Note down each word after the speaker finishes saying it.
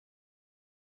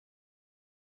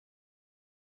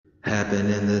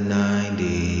Happened in the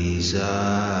 90s.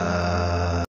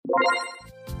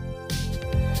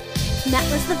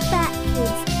 Matt was the fat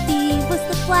kid, Steve was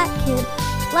the black kid.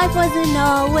 Life wasn't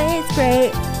always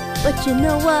great, but you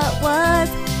know what was?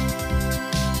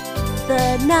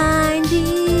 The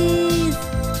 90s.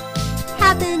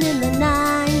 Happened in the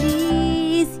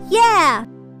 90s. Yeah!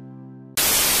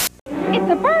 It's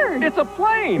a bird. It's a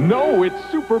plane. No, it's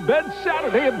Super Bed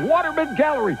Saturday at Waterbed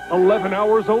Gallery. 11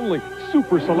 hours only.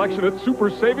 Super selection at super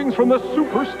savings from the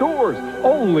super stores.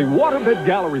 Only Waterbed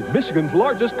Gallery, Michigan's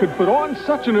largest, could put on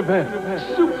such an event.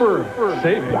 Super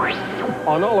savings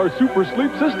on all our super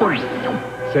sleep systems.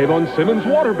 Save on Simmons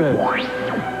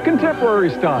waterbed,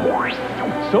 contemporary style,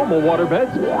 Soma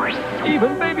waterbeds,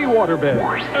 even baby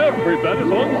waterbeds. Every bed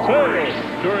is on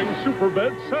sale during Super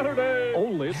Bed Saturday.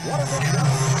 Only at Waterbed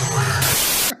Gallery.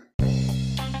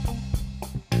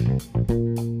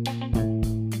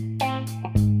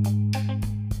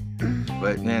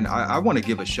 But man, I want to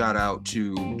give a shout out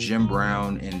to Jim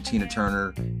Brown and Tina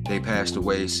Turner. They passed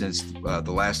away since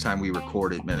the last time we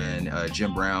recorded, man.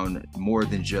 Jim Brown, more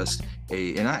than just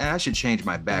and I should change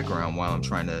my background while I'm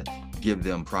trying to give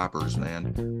them propers,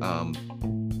 man.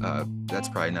 That's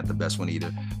probably not the best one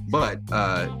either. But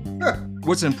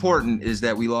what's important is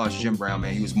that we lost Jim Brown,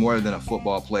 man. He was more than a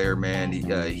football player, man.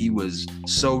 He was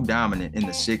so dominant in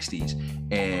the 60s,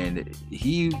 and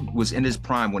he was in his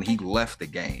prime when he left the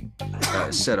game.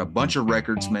 Set a bunch of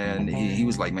records, man. He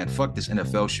was like, man, fuck this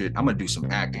NFL shit. I'm gonna do some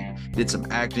acting. Did some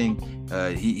acting.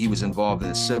 He was involved in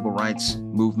the civil rights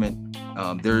movement.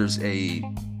 There's a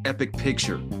epic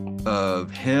picture of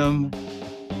him,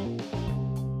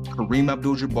 Kareem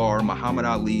Abdul-Jabbar, Muhammad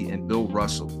Ali, and Bill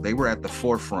Russell. They were at the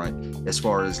forefront as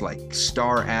far as like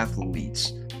star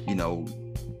athletes, you know,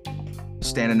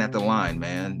 standing at the line,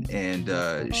 man. And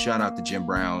shout out to Jim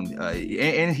Brown.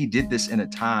 And he did this in a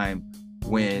time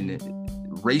when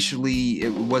racially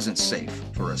it wasn't safe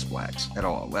for us blacks at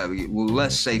all. We're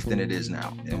less safe than it is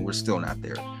now, and we're still not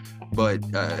there. But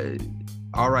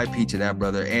RIP to that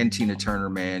brother. And Tina Turner,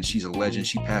 man, she's a legend.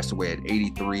 She passed away at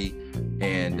 83,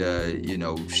 and you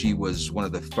know, she was one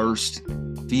of the first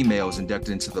females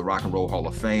inducted into the Rock and Roll Hall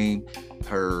of Fame.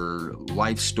 Her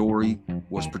life story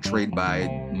was portrayed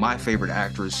by my favorite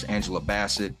actress, Angela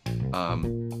Bassett.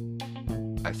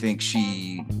 I think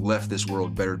she left this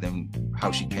world better than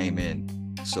how she came in.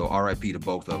 So RIP to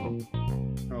both of them.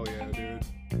 Oh yeah, dude.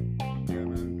 Yeah,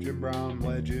 man. Jim Brown,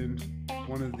 legend.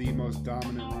 One of the most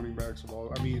dominant running backs of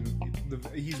all. I mean,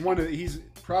 he's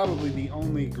probably the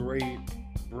only great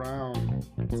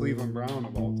Cleveland Brown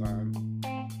of all time.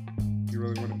 You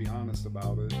really want to be honest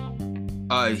about it.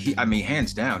 I mean,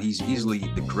 hands down, he's easily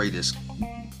the greatest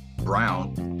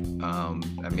Brown.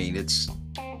 I mean, his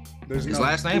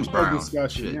last name's Brown.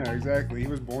 Discussion. Shit. Yeah, exactly. He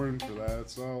was born for that.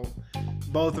 So,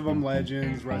 both of them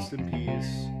legends. Rest in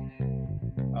peace.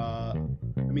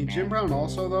 I mean, Jim Brown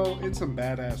also, though, it's some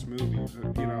badass movies.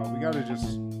 You know, we got to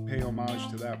just pay homage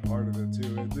to that part of it,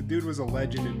 too. The dude was a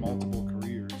legend in multiple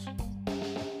careers.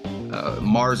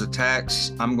 Mars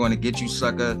Attacks, I'm Going to Get You,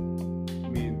 Sucker. I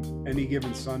mean, Any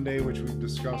Given Sunday, which we've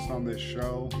discussed on this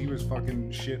show, he was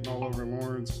fucking shitting all over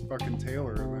Lawrence fucking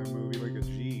Taylor in that movie like a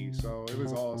G. So, it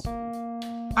was awesome.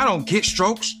 I don't get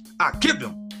strokes, I give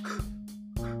them.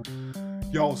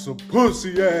 Y'all some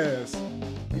pussy ass.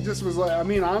 He just was like, I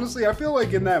mean, honestly, I feel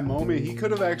like in that moment, he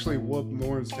could have actually whooped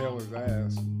Lawrence Taylor's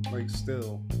ass. Like,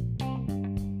 still.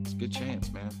 It's a good chance,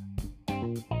 man.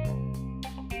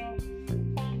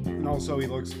 And also, he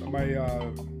looks, no, I'm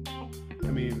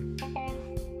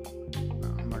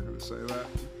not going to say that.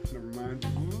 Never mind.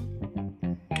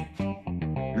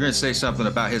 You're going to say something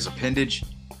about his appendage?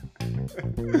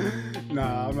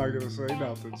 Nah, I'm not going to say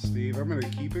nothing, Steve. I'm going to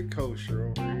keep it kosher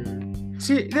over here.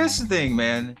 See, that's the thing,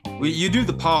 man. You do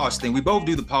the pause thing. We both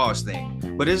do the pause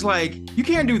thing. But it's like, you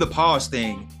can't do the pause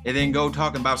thing and then go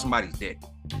talking about somebody's dick.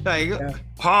 Like, yeah.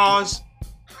 Pause.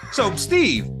 So,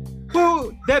 Steve,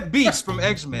 well, that beast from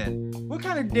X-Men, what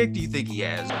kind of dick do you think he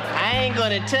has? I ain't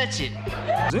gonna touch it.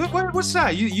 What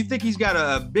side? You think he's got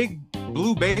a big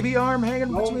blue baby arm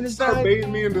hanging between his thighs? Start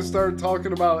baiting me into start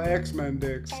talking about X-Men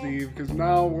dick, Steve, because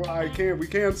now we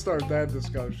can't start that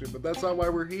discussion, but that's not why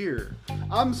we're here.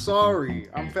 I'm sorry.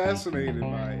 I'm fascinated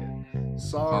by it.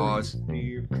 Sorry, Pause.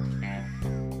 Steve.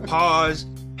 Pause.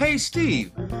 Hey,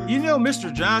 Steve, you know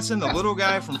Mr. Johnson, the little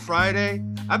guy from Friday?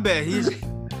 I bet he's tripping.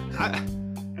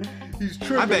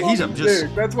 I bet he's on just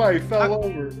dick. That's why he fell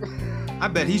over. I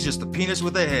bet he's just a penis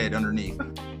with a head underneath.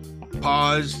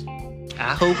 Pause.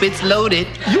 I hope it's loaded.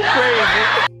 You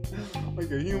crazy.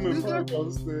 Like a human Play-Doh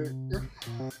stick.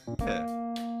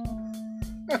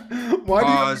 Yeah. Why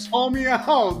Pause. do you call me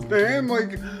out, man?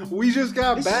 Like, we just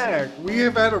got back. We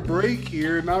have had a break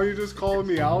here, and now you're just calling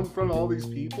me out in front of all these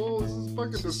people? This is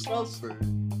fucking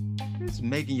disgusting. It's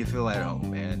making you feel at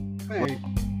home, man. Hey.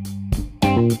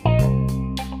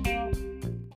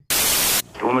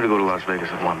 You want me to go to Las Vegas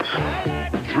at once?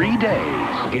 3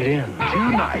 days. Get in.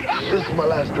 2 nights. This is my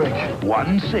last drink.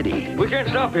 1 city. We can't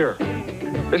stop here.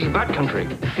 This is bad country.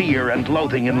 Fear and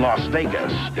loathing in Las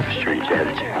Vegas. You have a strange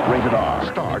attitude. Rated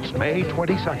R. Starts May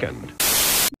 22nd.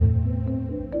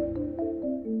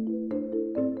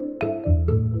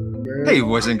 Hey,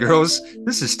 boys and girls,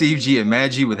 this is Steve G and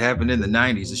Mad G with Happened in the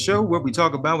 90s, a show where we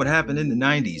talk about what happened in the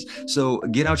 90s. So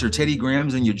get out your Teddy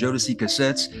Grahams and your Jodeci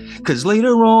cassettes, because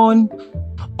later on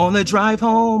the drive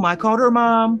home, I called her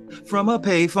mom from a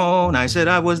payphone. I said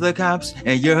I was the cops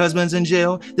and your husband's in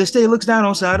jail. The state looks down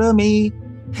on side of me.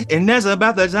 And that's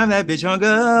about the time that bitch hung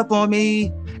up on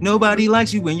me. Nobody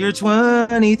likes you when you're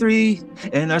 23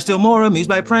 and are still more amused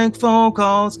by prank phone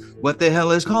calls. What the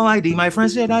hell is call ID? My friend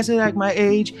said I said act my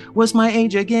age. What's my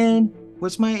age again?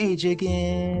 What's my age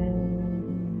again?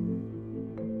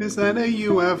 Is that a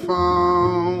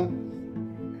UFO?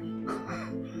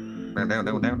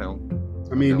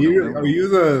 I mean, are you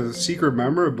the secret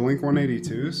member of Blink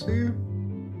 182, Steve?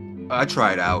 I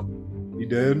tried out. You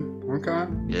did? Okay.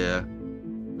 Yeah.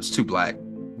 It's too black.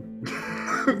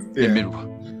 Yeah.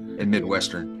 In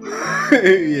Midwestern.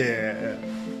 Yeah.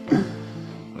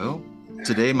 Well,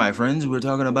 today, my friends, we're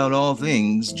talking about all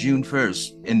things June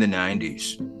 1st in the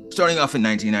 90s. Starting off in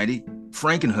 1990,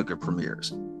 Frankenhooker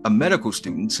premieres. A medical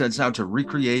student sets out to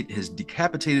recreate his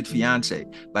decapitated fiancée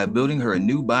by building her a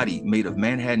new body made of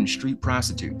Manhattan street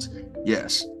prostitutes.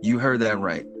 Yes, you heard that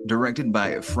right. Directed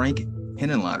by Frank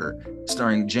Henenlotter,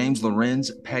 starring James Lorenz,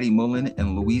 Patty Mullen,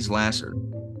 and Louise Lasser.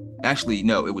 Actually,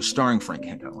 no, it was starring Frank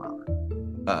Henenlotter.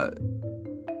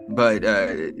 But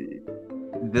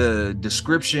the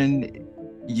description,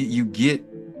 you get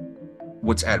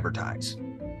what's advertised.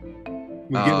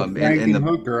 We get a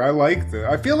Frankenhooker. I like that.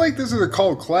 I feel like this is a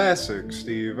cult classic,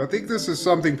 Steve. I think this is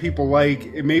something people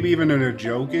like, maybe even in a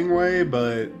joking way,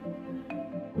 but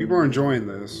people are enjoying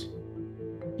this.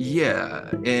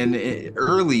 Yeah, and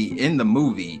early in the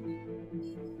movie,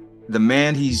 the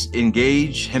man, he's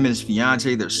engaged, him and his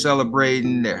fiance, they're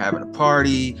celebrating, they're having a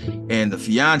party, and the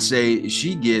fiance,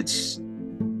 she gets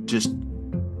just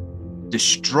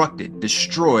destroyed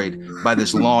by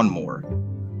this lawnmower.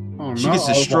 Oh, she gets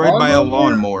destroyed by a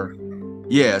lawnmower.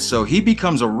 Yeah, so he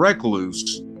becomes a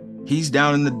recluse. He's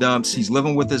down in the dumps. He's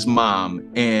living with his mom,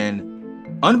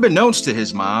 and unbeknownst to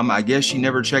his mom, I guess she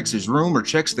never checks his room or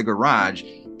checks the garage.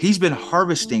 He's been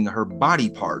harvesting her body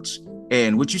parts.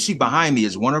 And what you see behind me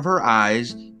is one of her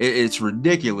eyes. It's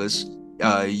ridiculous.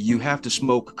 You have to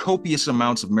smoke copious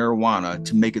amounts of marijuana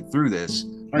to make it through this.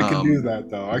 I could do that,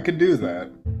 though. I could do that.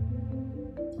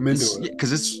 I'm into it.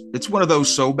 Because it's one of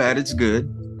those so bad it's good.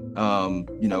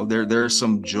 You know, there's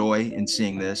some joy in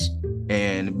seeing this.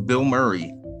 And Bill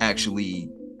Murray actually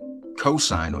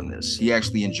co-signed on this. He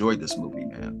actually enjoyed this movie,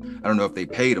 man. I don't know if they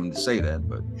paid him to say that,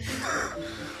 but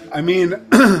I mean,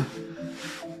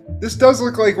 this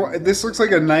looks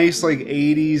like a nice like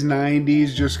 80s,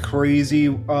 90s, just crazy,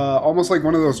 almost like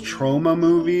one of those trauma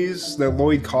movies that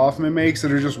Lloyd Kaufman makes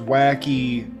that are just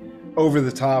wacky, over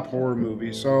the top horror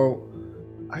movies. So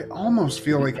I almost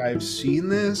feel like I've seen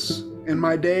this in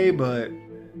my day, but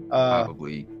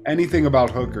probably anything about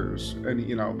hookers and,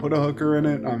 you know, put a hooker in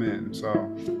it, I'm in. So,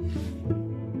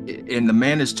 and the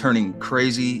man is turning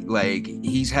crazy. Like,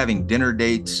 he's having dinner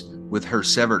dates with her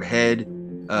severed head.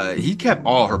 He kept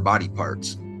all her body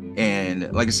parts.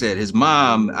 And like I said, his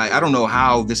mom, I don't know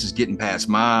how this is getting past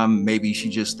mom. Maybe she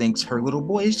just thinks her little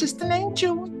boy is just an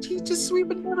angel. She's just sweet,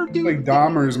 but never do. Like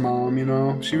Dahmer's mom, you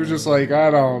know? She was just like,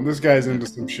 this guy's into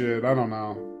some shit. I don't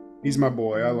know. He's my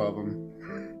boy. I love him.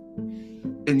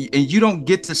 And you don't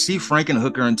get to see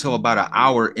Frankenhooker until about an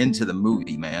hour into the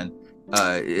movie, man.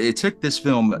 It took this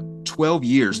film 12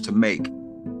 years to make.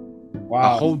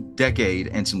 Wow. A whole decade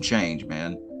and some change,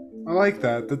 man. I like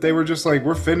that they were just like,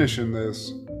 we're finishing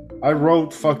this. I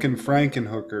wrote fucking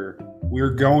Frankenhooker.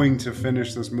 We're going to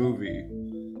finish this movie.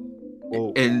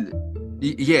 Whoa. And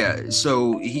yeah,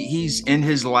 so he's in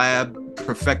his lab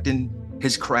perfecting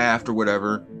his craft or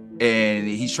whatever, and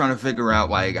he's trying to figure out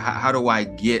like, how do I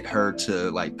get her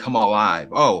to like come alive?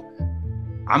 Oh,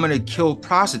 I'm gonna kill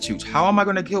prostitutes. How am I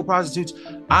gonna kill prostitutes?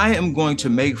 I am going to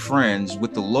make friends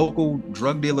with the local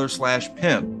drug dealer /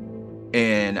 pimp,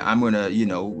 and I'm gonna,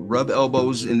 rub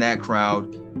elbows in that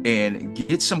crowd and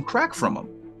get some crack from him.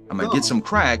 I'm gonna get some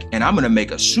crack, and I'm gonna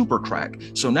make a super crack.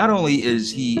 So not only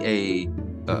is he a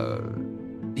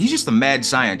he's just a mad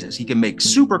scientist. He can make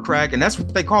super crack, and that's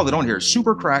what they call it on here,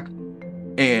 super crack.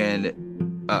 And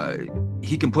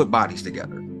he can put bodies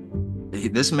together.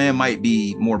 This man might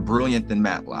be more brilliant than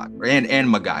Matlock and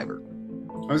MacGyver.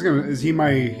 Is he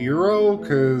my hero?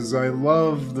 Because I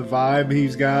love the vibe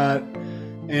he's got.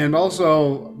 And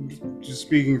also, just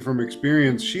speaking from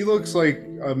experience, she looks like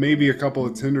maybe a couple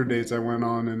of Tinder dates I went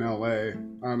on in LA,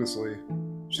 honestly.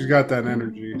 She's got that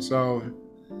energy. So,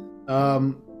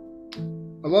 I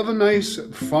love a nice,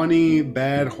 funny,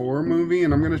 bad horror movie,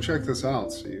 and I'm going to check this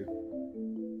out, Steve.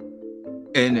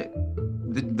 And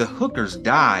the hookers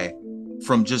die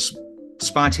from just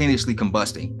spontaneously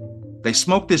combusting. They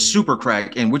smoke this super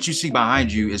crack, and what you see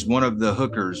behind you is one of the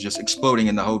hookers just exploding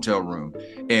in the hotel room.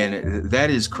 And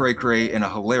that is cray-cray in a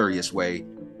hilarious way.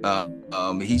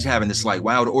 He's having this like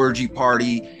wild orgy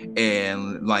party,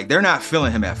 and like they're not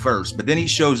feeling him at first, but then he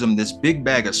shows them this big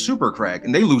bag of super crack,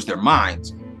 and they lose their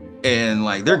minds. And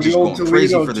like they're just going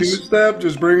crazy for this two-step.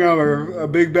 Just bring out a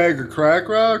big bag of crack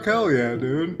rock. Hell yeah,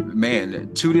 dude!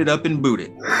 Man, toot it up and boot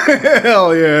it.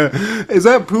 Hell yeah! Is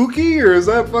that Pookie or is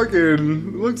that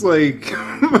fucking? Looks like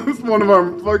one of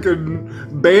our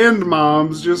fucking band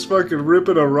moms just fucking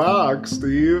ripping a rock,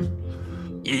 Steve.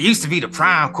 You used to be the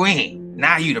prime queen.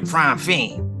 Now you the prime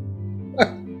fiend.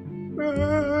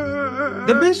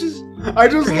 The bitches. I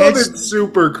just love it.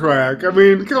 Super crack. I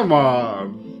mean, come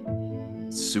on.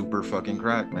 Super fucking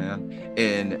crack, man.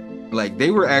 And like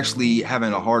they were actually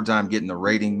having a hard time getting the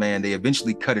rating, man. They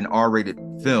eventually cut an R-rated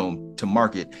film to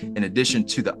market in addition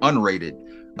to the unrated.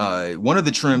 One of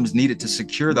the trims needed to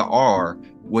secure the R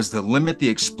was to limit the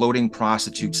exploding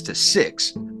prostitutes to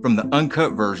 6 from the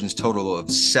uncut version's total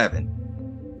of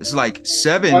 7. It's like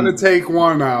 7. I'm gonna take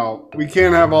one out. We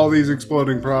can't have all these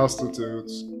exploding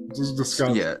prostitutes. This is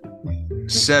disgusting. Yeah,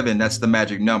 7. That's the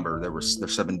magic number.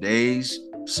 There's 7 days.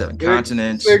 7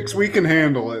 continents. 6, we can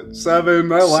handle it. 7,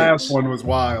 that last one was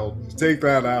wild. Take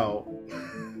that out.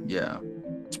 Yeah,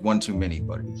 it's one too many,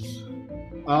 buddy.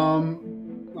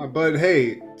 But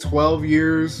hey, 12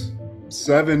 years,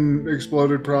 7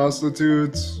 exploded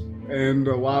prostitutes, and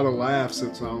a lot of laughs.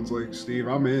 It sounds like, Steve.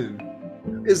 I'm in.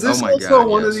 Is this also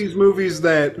one of these movies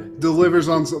that delivers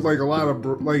on like a lot of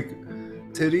like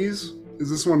titties? Is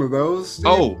this one of those, Steve?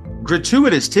 Oh,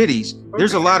 gratuitous titties. Okay.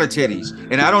 There's a lot of titties.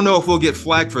 And I don't know if we'll get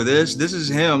flack for this. This is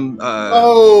him.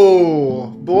 We're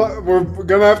going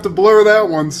to have to blur that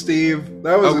one, Steve.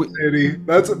 That was a titty.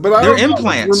 But I they're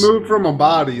implants. Removed from a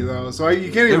body, though. So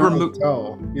you can't even really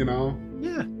tell, you know?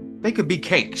 Yeah. They could be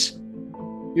cakes.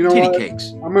 You know titty what?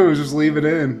 Cakes. I'm going to just leave it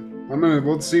in.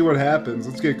 Let's see what happens.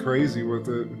 Let's get crazy with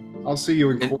it. I'll see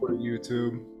you in court,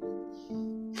 YouTube.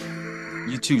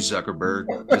 You too, Zuckerberg,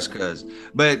 just because.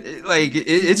 But like,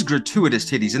 it's gratuitous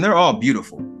titties, and they're all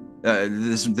beautiful.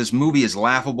 This movie is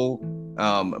laughable,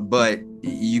 but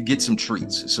you get some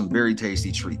treats, some very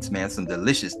tasty treats, man. Some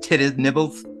delicious titty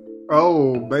nibbles.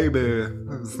 Oh, baby,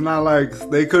 it's not like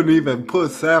they couldn't even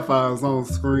put sapphires on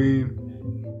screen.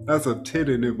 That's a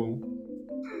titty nibble.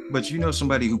 But you know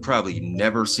somebody who probably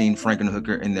never seen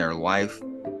Frankenhooker in their life?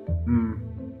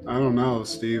 I don't know,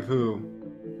 Steve. Who?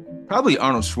 Probably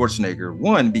Arnold Schwarzenegger.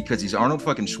 1, because he's Arnold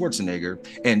fucking Schwarzenegger,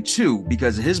 and 2,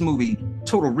 because his movie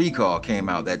Total Recall came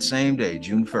out that same day,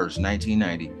 June 1st,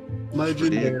 1990.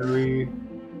 Legendary.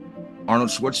 Arnold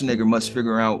Schwarzenegger must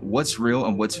figure out what's real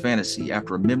and what's fantasy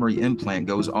after a memory implant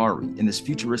goes awry in this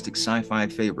futuristic sci-fi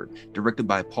favorite, directed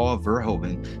by Paul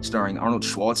Verhoeven, starring Arnold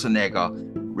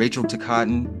Schwarzenegger, Rachel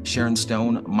Ticotin, Sharon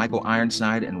Stone, Michael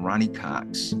Ironside, and Ronnie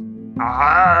Cox.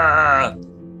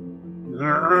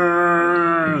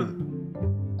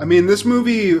 I mean, this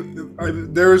movie,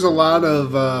 there's a lot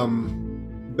of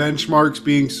benchmarks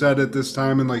being set at this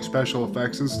time in like special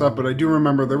effects and stuff, but I do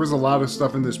remember there was a lot of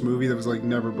stuff in this movie that was like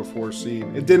never before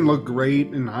seen. It didn't look great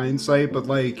in hindsight, but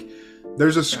like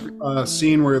there's a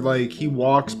scene where like he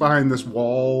walks behind this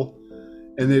wall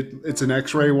and it's an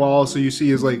x-ray wall, so you see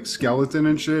his like skeleton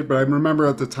and shit, but I remember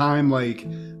at the time like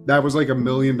that was like $1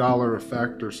 million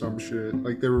effect or some shit.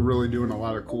 Like they were really doing a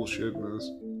lot of cool shit in this.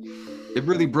 It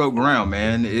really broke ground,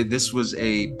 man. This was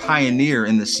a pioneer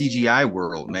in the CGI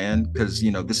world, man, because,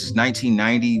 you know, this is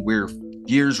 1990. We're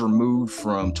years removed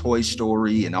from Toy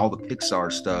Story and all the Pixar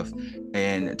stuff.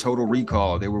 And Total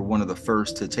Recall, they were one of the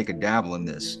first to take a dabble in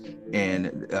this.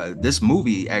 And this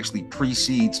movie actually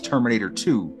precedes Terminator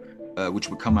 2, which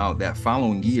would come out that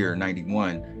following year,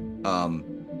 91.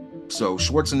 So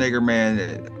Schwarzenegger,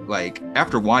 man, like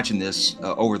after watching this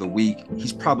over the week,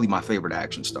 he's probably my favorite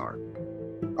action star.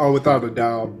 Oh, without a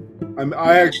doubt.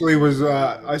 I actually was,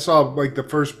 I saw like the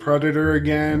first Predator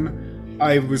again.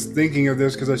 I was thinking of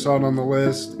this because I saw it on the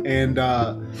list. And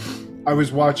I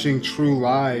was watching True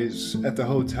Lies at the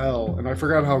hotel, and I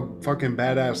forgot how fucking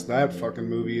badass that fucking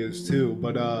movie is too.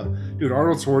 But dude,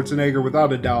 Arnold Schwarzenegger,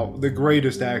 without a doubt, the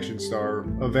greatest action star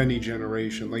of any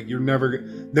generation. Like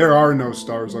there are no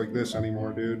stars like this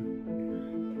anymore, dude.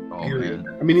 Oh man.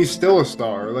 I mean, he's still a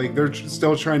star. Like they're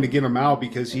still trying to get him out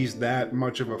because he's that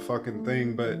much of a fucking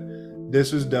thing. But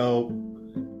this is dope.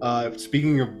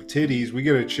 Speaking of titties, we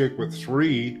get a chick with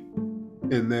 3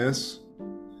 in this.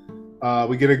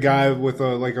 We get a guy with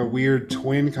a weird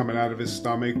twin coming out of his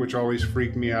stomach, which always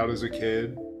freaked me out as a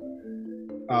kid.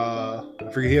 I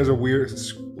forget, he has a weird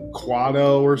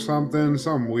quado or something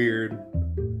weird.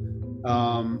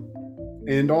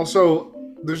 And also,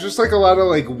 there's just like a lot of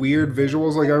like weird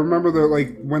visuals. Like I remember that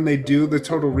like when they do the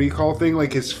Total Recall thing,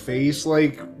 like his face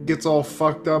like gets all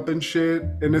fucked up and shit.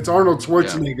 And it's Arnold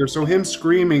Schwarzenegger, so him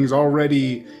screaming's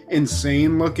already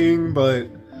insane looking. But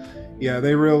yeah,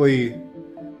 they really.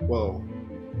 Whoa,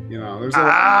 you know, there's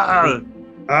I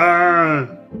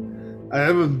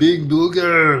have a big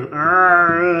booger.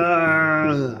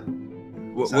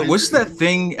 What's that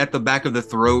thing at the back of the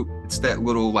throat? It's that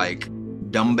little like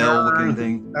dumbbell looking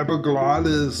thing.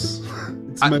 Epiglottis.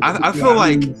 I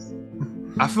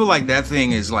feel like that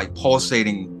thing is like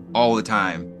pulsating all the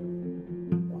time.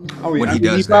 Oh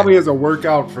yeah, he probably has a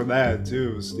workout for that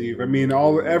too, Steve. I mean,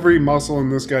 every muscle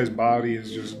in this guy's body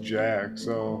is just jacked,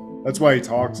 so that's why he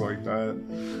talks like that.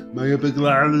 My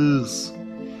epiglottis.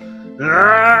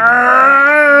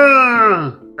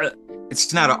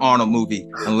 It's not an Arnold movie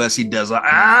unless he does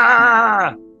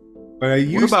But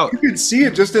you can see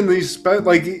it just in these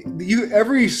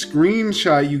every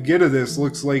screenshot you get of this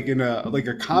looks like in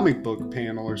a comic book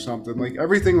panel or something. Like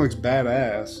everything looks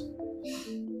badass.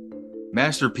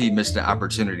 Master P missed the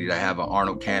opportunity to have an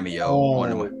Arnold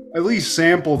cameo. At least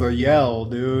sample the yell,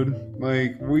 dude.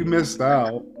 Like, we missed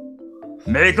out.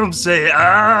 Make him say,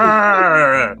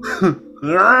 ah!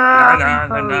 Nah, nah,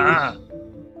 nah, nah.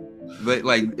 But,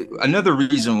 like, another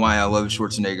reason why I love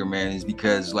Schwarzenegger, man, is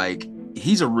because, like,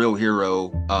 he's a real hero.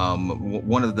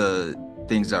 One of the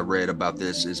things I read about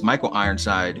this is Michael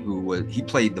Ironside, he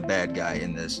played the bad guy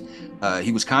in this.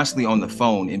 He was constantly on the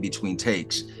phone in between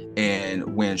takes.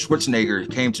 And when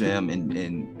Schwarzenegger came to him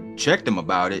and checked him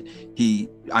about it,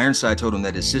 Ironside told him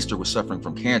that his sister was suffering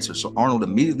from cancer. So Arnold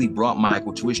immediately brought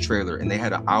Michael to his trailer, and they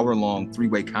had an hour-long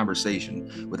 3-way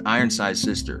conversation with Ironside's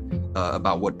sister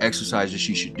about what exercises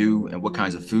she should do and what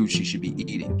kinds of food she should be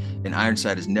eating. And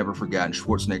Ironside has never forgotten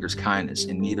Schwarzenegger's kindness,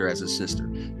 and neither has his sister.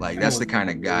 Like, that's the kind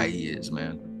of guy he is,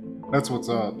 man. That's what's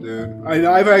up, dude.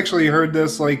 I've actually heard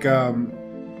this, like,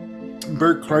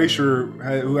 Bert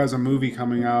Kreischer, who has a movie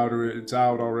coming out, or it's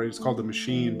out already, it's called The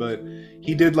Machine, but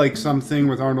he did like something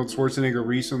with Arnold Schwarzenegger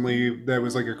recently that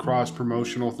was like a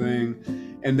cross-promotional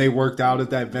thing, and they worked out at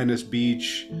that Venice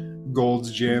Beach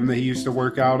Gold's Gym that he used to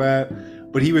work out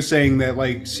at. But he was saying that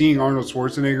like seeing Arnold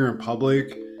Schwarzenegger in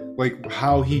public, like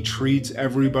how he treats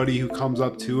everybody who comes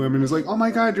up to him and is like, oh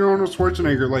my God, you're Arnold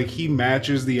Schwarzenegger. Like he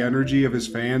matches the energy of his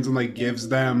fans and like gives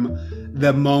them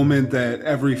the moment that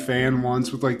every fan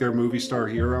wants with like their movie star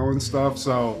hero and stuff.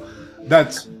 So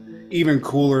that's even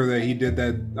cooler that he did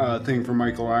that thing for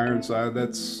Michael Ironside.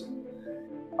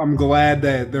 I'm glad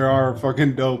that there are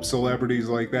fucking dope celebrities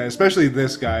like that, especially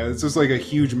this guy. It's just like a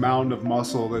huge mountain of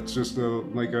muscle that's just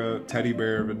like a teddy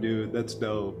bear of a dude. That's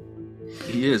dope.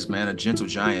 He is, man, a gentle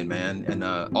giant, man. And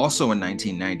also in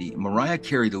 1990, Mariah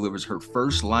Carey delivers her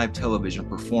first live television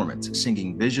performance,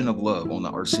 singing Vision of Love on the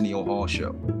Arsenio Hall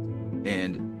show.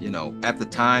 And, you know, at the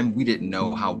time, we didn't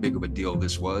know how big of a deal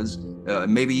this was.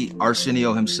 Maybe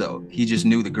Arsenio himself, he just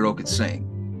knew the girl could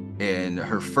sing. And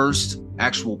her first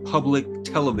actual public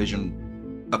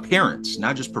television appearance,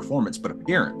 not just performance, but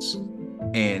appearance.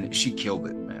 And she killed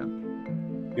it,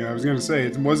 man. Yeah, I was going to say,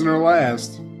 it wasn't her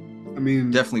last. I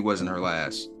mean, definitely wasn't her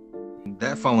last.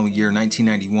 That following year,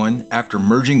 1991, after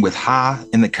merging with Ha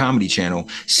and the Comedy Channel,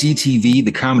 CTV,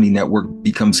 the comedy network,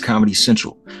 becomes Comedy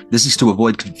Central. This is to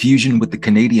avoid confusion with the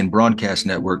Canadian broadcast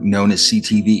network known as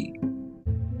CTV.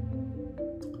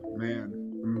 Man,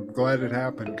 I'm glad it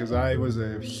happened because I was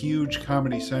a huge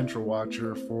Comedy Central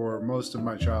watcher for most of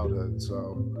my childhood.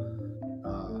 So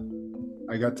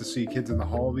I got to see Kids in the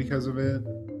Hall because of it.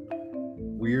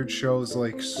 Weird shows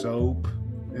like Soap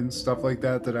and stuff like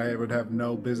that I would have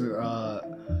no business.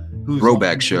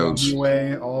 Throwback shows,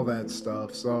 anyway, all that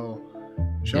stuff. So,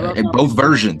 shout out in both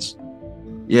versions.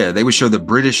 Yeah, they would show the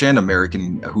British and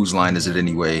American Whose Line Is It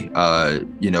Anyway?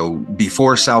 You know,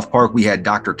 before South Park, we had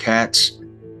Dr. Katz,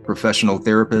 professional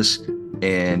therapist,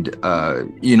 and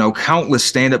you know, countless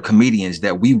stand-up comedians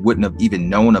that we wouldn't have even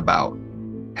known about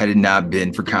had it not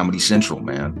been for Comedy Central,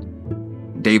 man.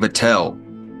 Dave Attell.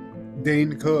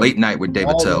 Dane Cook. Late Night with Dave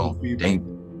all Attell. those people. Dane.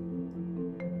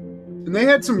 And they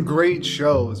had some great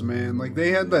shows, man. Like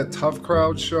they had that Tough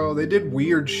Crowd show. They did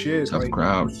weird shit. Tough like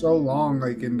Crowd. for so long.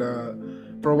 Like and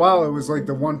for a while, it was like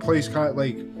the one place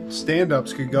like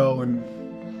stand-ups could go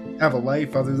and have a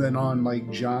life other than on like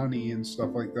Johnny and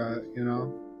stuff like that. You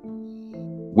know.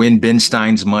 Win Ben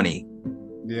Stein's money.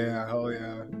 Yeah, hell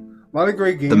yeah. A lot of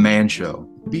great games. The Man Show.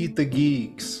 Beat the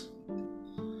Geeks.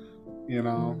 You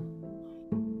know.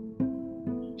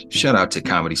 Shout out to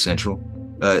Comedy Central.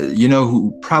 You know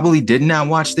who probably did not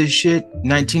watch this shit?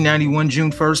 1991,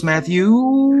 June 1st, Matthew?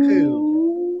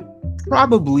 Who?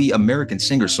 Probably American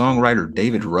singer-songwriter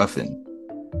David Ruffin.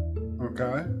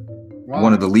 Okay. Wow.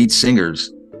 One of the lead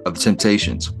singers of The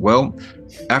Temptations. Well,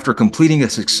 after completing a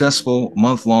successful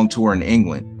month-long tour in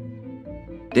England,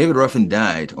 David Ruffin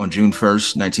died on June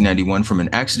 1st, 1991 from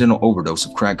an accidental overdose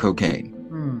of crack cocaine.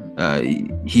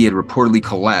 He had reportedly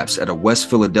collapsed at a West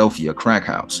Philadelphia crack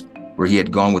house where he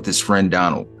had gone with his friend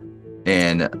Donald.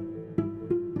 And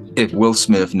if Will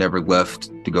Smith never left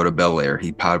to go to Bel Air,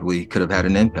 he probably could have had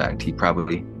an impact. He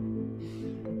probably...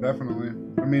 Definitely.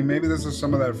 I mean, maybe this is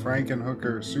some of that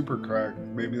Frankenhooker super crack.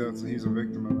 Maybe he's a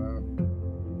victim of that.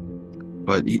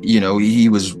 But, you know, he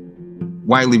was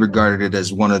widely regarded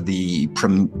as one of the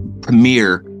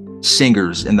premier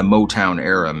singers in the Motown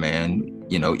era, man.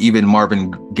 You know, even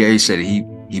Marvin Gaye said he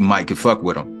might could fuck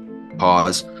with him.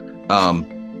 Pause.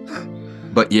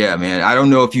 But yeah, man, I don't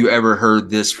know if you ever heard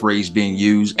this phrase being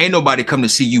used. Ain't nobody come to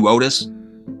see you, Otis.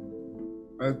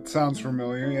 That sounds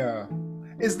familiar, yeah.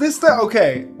 Is this the...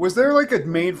 Okay, was there like a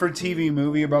made-for-TV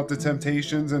movie about the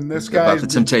Temptations, and this guy... About the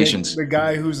Temptations. The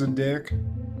guy who's a dick?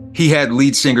 He had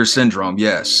lead singer syndrome,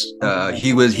 yes.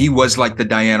 He was like the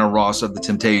Diana Ross of the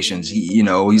Temptations.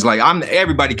 He's like,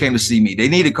 everybody came to see me. They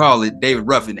need to call it David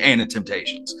Ruffin and the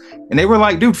Temptations. And they were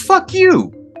like, dude, fuck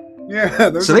you.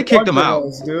 Yeah, so they kicked him out.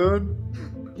 Dude.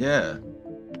 Yeah.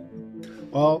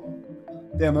 Well,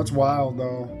 damn, that's wild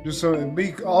though. Just so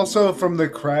also from the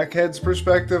crackhead's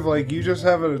perspective, like you just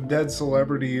have a dead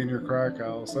celebrity in your crack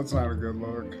house. That's not a good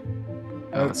look.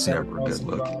 That's never a good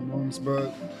look. Problems,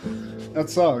 but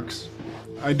that sucks.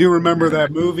 I do remember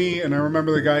that movie, and I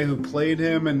remember the guy who played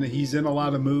him, and he's in a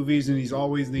lot of movies, and he's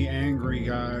always the angry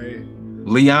guy.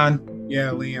 Leon?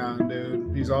 Yeah, Leon,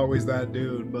 dude. He's always that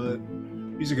dude, but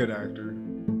he's a good actor.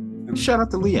 Shout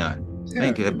out to Leon. Yeah.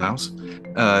 Thank you, Bounce.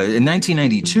 In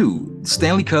 1992,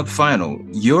 Stanley Cup Final,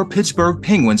 your Pittsburgh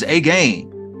Penguins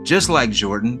again, just like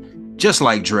Jordan, just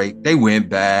like Drake, they went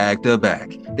back to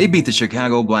back. They beat the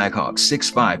Chicago Blackhawks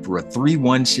 6-5 for a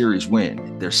 3-1 series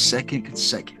win, their second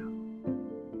consecutive.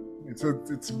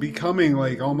 It's becoming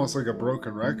like almost like a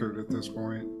broken record at this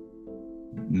point.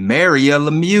 Mario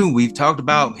Lemieux, we've talked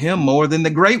about him more than the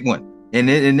great one. And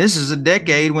this is a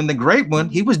decade when the great one,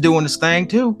 he was doing his thing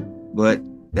too. But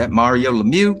that Mario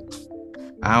Lemieux,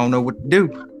 I don't know what to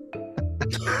do.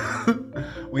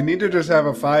 We need to just have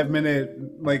a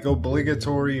 5-minute, like,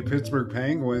 obligatory Pittsburgh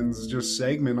Penguins just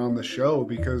segment on the show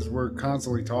because we're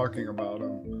constantly talking about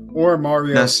them. Or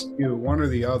Mario Lemieux, one or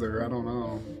the other. I don't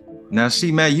know. Now,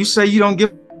 see, Matt, you say you don't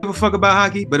give a fuck about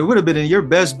hockey, but it would have been in your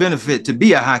best benefit to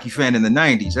be a hockey fan in the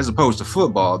 90s as opposed to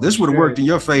football. This would have worked in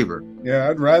your favor. Yeah,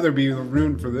 I'd rather be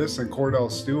rooting for this than Cordell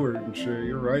Stewart and shit.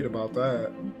 You're right about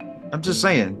that. I'm just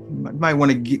saying, you might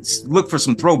want to look for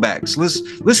some throwbacks.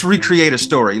 Let's recreate a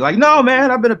story. Like, no,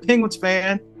 man, I've been a Penguins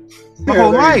fan my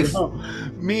whole life.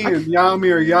 Me and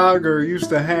Jaromir Jagr used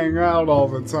to hang out all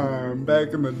the time back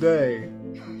in the day.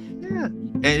 Yeah.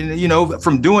 And, you know,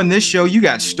 from doing this show, you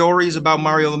got stories about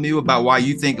Mario Lemieux about why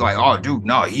you think like, oh, dude,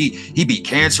 no, he beat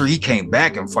cancer. He came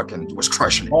back and fucking was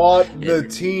crushing it. Bought the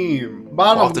team.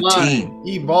 Bottom line,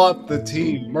 he bought the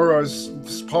team or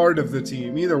was part of the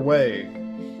team. Either way.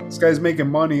 This guy's making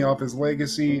money off his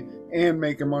legacy and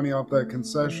making money off that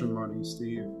concession money,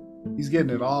 Steve. He's getting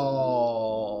it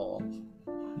all.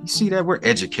 You see that? We're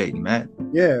educating, Matt.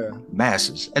 Yeah.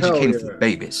 Masses. Educating for the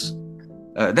babies.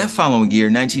 That following year,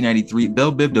 1993,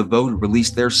 Bell Biv DeVoe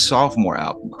released their sophomore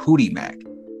album, Hootie Mac.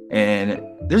 And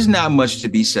there's not much to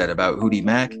be said about Hootie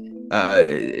Mac.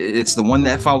 It's the one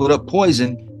that followed up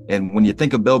Poison. And when you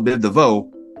think of Bell Biv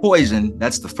DeVoe, Poison,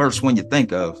 that's the first one you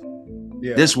think of.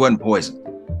 Yeah. This wasn't Poison.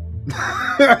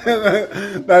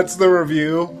 That's the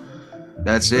review.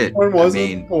 That's it. One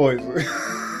wasn't Poison.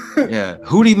 Yeah.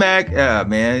 Hootie Mac,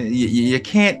 man, you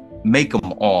can't make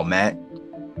them all, Matt.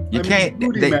 You can't.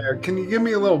 Hootie Mac. Can you give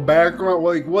me a little background?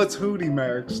 Like, what's Hootie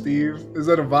Mac, Steve? Is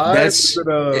that a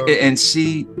vibe? And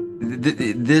see,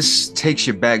 this takes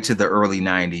you back to the early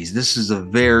 90s. This is a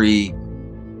very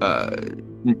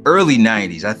early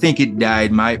 90s. I think it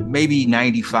died maybe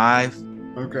 95.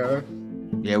 Okay.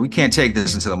 Yeah, we can't take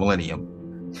this into the millennium.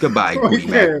 Goodbye, We Hootie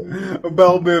Mac. can't.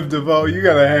 Belle Biv DeVoe, you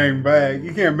gotta hang back.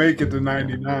 You can't make it to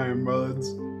 99,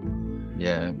 buds.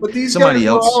 Yeah. But these Somebody guys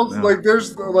were else. all like,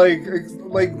 there's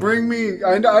like, bring me.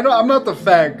 I know I'm not the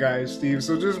fat guy, Steve.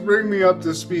 So just bring me up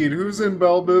to speed. Who's in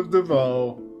Belle Biv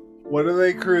DeVoe? What are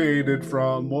they created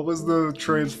from? What was the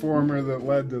transformer that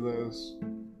led to this?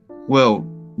 Well,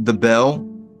 the Belle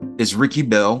is Ricky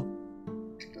Bell.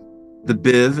 The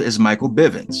Biv is Michael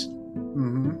Bivins.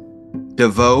 Mm-hmm.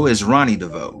 DeVoe is Ronnie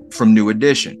DeVoe from New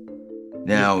Edition.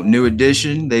 Now, New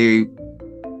Edition, they,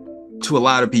 to a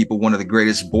lot of people, one of the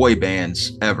greatest boy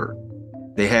bands ever.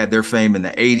 They had their fame in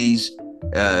the 80s.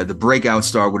 The breakout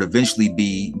star would eventually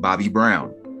be Bobby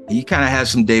Brown. He kind of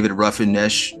has some David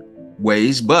Ruffin-ish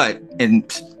ways, but in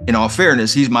all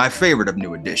fairness, he's my favorite of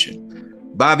New Edition.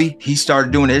 Bobby, he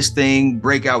started doing his thing,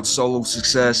 breakout solo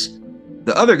success.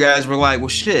 The other guys were like, well,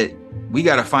 shit, we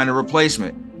got to find a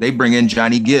replacement. They bring in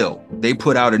Johnny Gill. They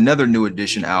put out another New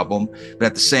Edition album, but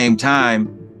at the same time,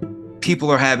 people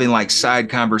are having like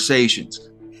side conversations.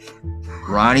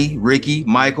 Ronnie, Ricky,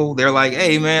 Michael, they're like,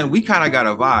 hey man, we kind of got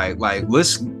a vibe.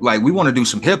 We want to do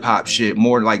some hip hop shit,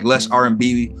 more like less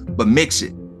R&B, but mix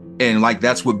it. And like,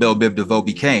 that's what Belle Biv DeVoe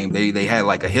became. They had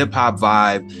like a hip hop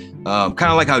vibe,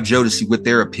 kind of like how Jodeci, what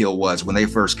their appeal was when they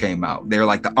first came out. They're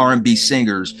like the R&B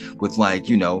singers with like,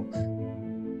 you know,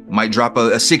 might drop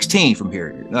a 16 from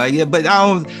here. Yeah, but I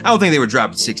don't think they were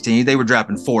dropping 16. They were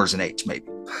dropping 4s and 8s maybe.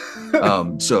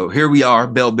 So here we are,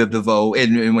 Belle Biv DeVoe,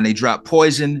 and when they dropped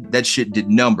Poison, that shit did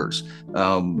numbers.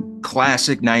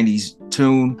 Classic 90s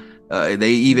tune.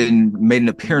 They even made an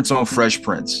appearance on Fresh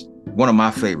Prince, one of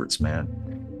my favorites, man.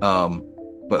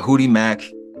 But Hootie Mac,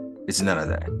 it's none of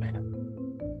that,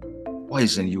 man.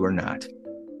 Poison, you are not.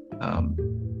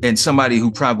 And somebody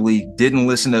who probably didn't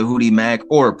listen to Hootie Mac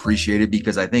or appreciate it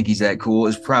because I think he's that cool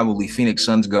is probably Phoenix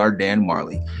Suns guard Dan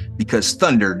Marley, because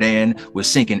Thunder Dan was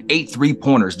sinking 8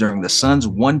 3-pointers during the Suns'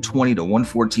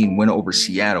 120-114 win over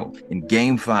Seattle in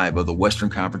Game 5 of the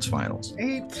Western Conference Finals.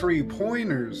 8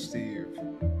 3-pointers, Steve.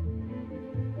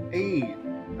 8.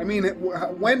 I mean,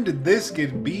 when did this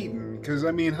get beaten? Because,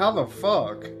 I mean, how the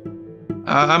fuck?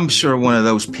 I'm sure one of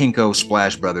those Pinko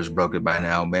Splash Brothers broke it by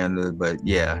now, man. But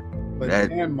yeah. But that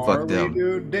Dan Marley,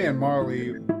 dude, Dan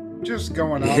Marley, just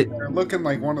going out there looking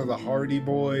like one of the Hardy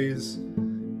Boys,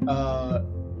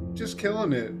 just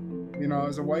killing it, you know,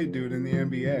 as a white dude in the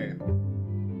NBA.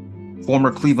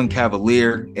 Former Cleveland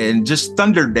Cavalier, and just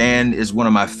Thunder Dan is one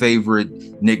of my favorite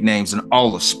nicknames in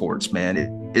all of sports, man.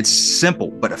 It's simple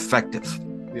but effective.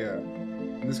 Yeah,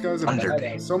 and this guy's a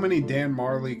badass. So many Dan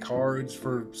Marley cards.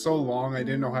 For so long, I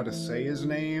didn't know how to say his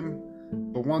name.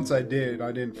 But once I did,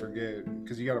 I didn't forget,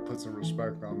 because you got to put some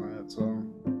respect on that. So,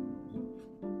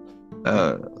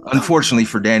 unfortunately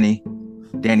for Danny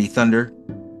Thunder,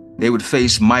 they would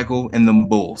face Michael and them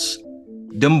Bulls.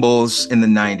 Them Bulls in the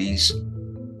 90s.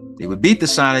 They would beat the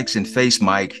Sonics and face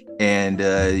Mike, and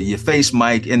you face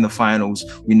Mike in the finals.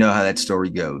 We know how that story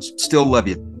goes. Still love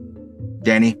you,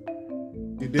 Danny.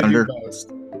 You did Thunder. your best.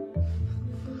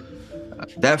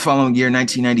 That following year,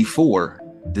 1994.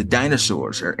 The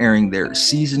Dinosaurs are airing their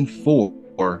season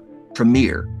 4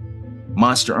 premiere,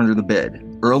 Monster Under the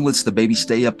Bed. Earl lets the baby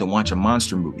stay up to watch a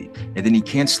monster movie, and then he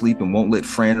can't sleep and won't let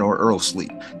Fran or Earl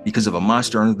sleep because of a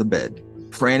monster under the bed.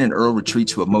 Fran and Earl retreat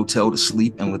to a motel to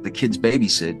sleep and let the kids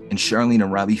babysit, and Charlene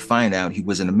and Robbie find out he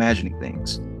wasn't imagining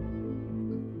things.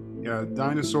 Yeah,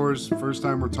 Dinosaurs, first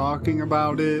time we're talking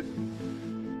about it.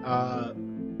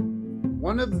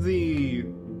 One of the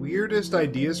weirdest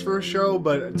ideas for a show,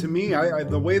 but to me, I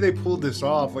the way they pulled this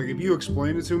off, like if you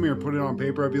explained it to me or put it on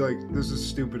paper, I'd be like, this is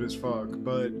stupid as fuck.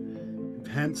 But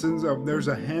there's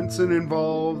a Henson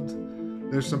involved,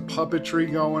 there's some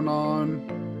puppetry going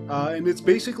on, and it's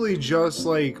basically just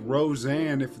like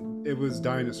Roseanne if it was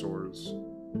dinosaurs.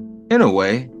 In a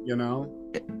way, you know.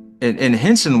 And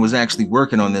Henson was actually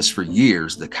working on this for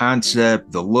years. The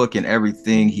concept, the look, and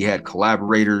everything. He had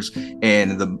collaborators,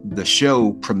 and the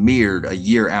show premiered a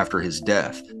year after his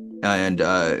death. And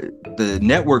the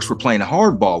networks were playing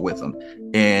hardball with him.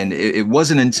 And it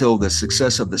wasn't until the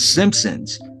success of The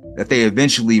Simpsons that they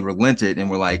eventually relented and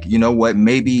were like, you know what?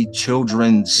 Maybe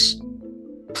children's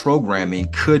programming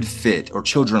could fit, or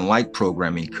children-like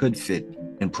programming could fit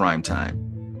in prime time.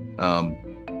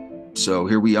 So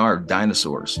here we are,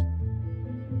 Dinosaurs.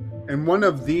 And one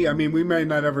of the, I mean, we may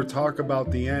not ever talk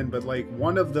about the end, but like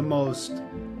one of the most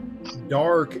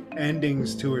dark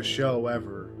endings to a show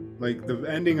ever. Like the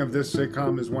ending of this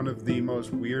sitcom is one of the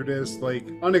most weirdest, like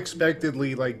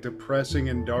unexpectedly like depressing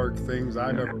and dark things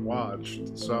I've ever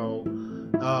watched. So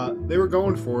they were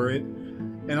going for it.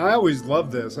 And I always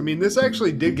loved this. I mean, this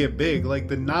actually did get big. Like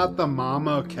the "not the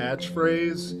mama"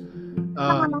 catchphrase.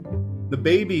 The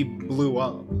baby blew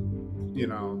up. You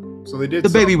know, so they did. The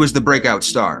baby was the breakout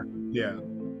star. Yeah.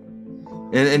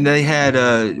 And they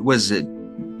had was it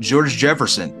George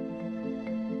Jefferson,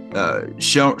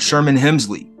 Sherman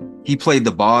Hemsley. He played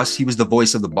the boss. He was the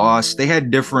voice of the boss. They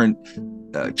had different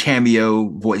cameo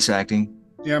voice acting.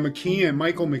 Yeah,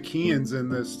 Michael McKean's in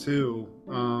this too.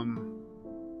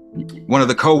 One of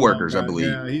the co-workers, I believe.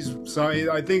 Yeah, he's sorry.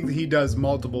 I think he does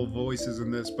multiple voices in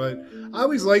this, but I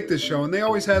always liked this show, and they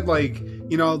always had like,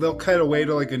 you know, they'll cut away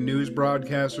to like a news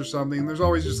broadcast or something. There's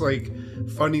always just like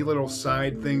funny little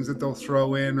side things that they'll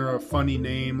throw in, or a funny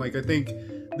name. Like I think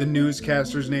the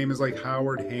newscaster's name is like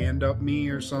Howard Hand Up Me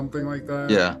or something like that.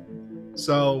 Yeah.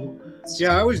 So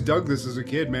yeah, I always dug this as a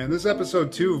kid, man. This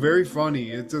episode too, very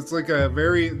funny. It's like a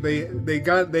very they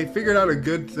figured out a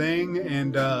good thing,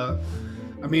 and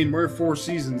I mean, we're 4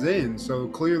 seasons in, so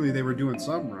clearly they were doing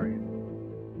something right.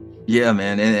 Yeah,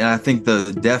 man. And I think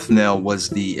the death knell was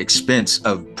the expense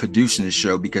of producing the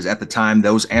show, because at the time,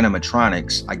 those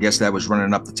animatronics, I guess that was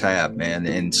running up the tab, man.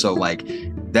 And so, like,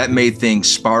 that made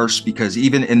things sparse, because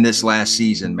even in this last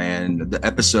season, man, the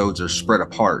episodes are spread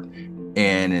apart.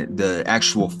 And the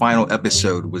actual final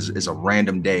episode is a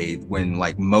random day when,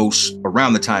 like,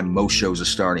 around the time most shows are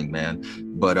starting, man.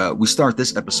 But we start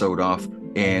this episode off,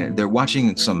 and they're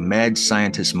watching some mad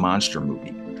scientist monster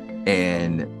movie.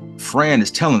 And Fran is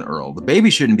telling Earl, the baby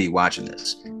shouldn't be watching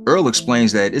this. Earl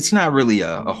explains that it's not really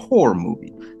a horror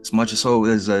movie as much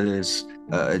as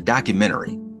a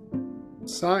documentary.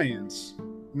 Science.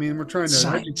 I mean, we're trying to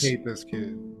educate this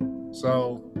kid.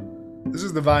 So this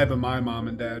is the vibe of my mom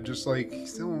and dad. Just like,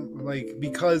 still, like,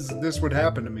 because this would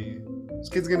happen to me. This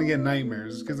kid's gonna get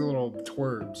nightmares. This kid's a little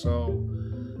twerp. So,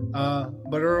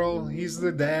 but Earl, he's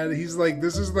the dad. He's like,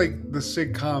 this is like the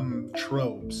sitcom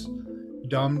tropes.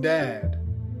 Dumb dad.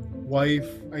 Wife,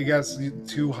 I guess,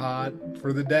 too hot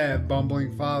for the dad,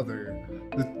 bumbling father.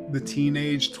 The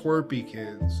teenage twerpy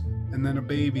kids. And then a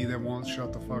baby that won't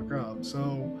shut the fuck up.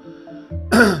 So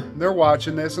they're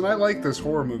watching this, and I like this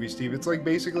horror movie, Steve. It's like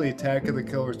basically Attack of the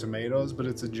Killer Tomatoes, but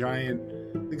it's a giant,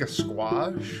 like a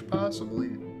squash, possibly.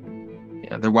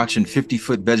 Yeah, they're watching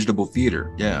 50-foot vegetable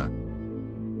theater. Yeah.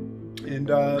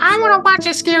 And I want to watch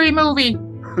a scary movie.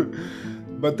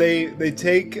 But they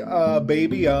take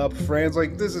baby up. Fran's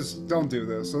like, don't do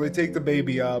this. So they take the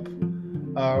baby up.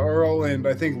 Earl and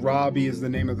I think Robbie is the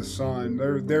name of the son.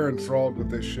 They're enthralled with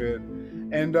this shit.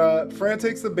 And Fran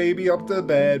takes the baby up to the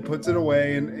bed, puts it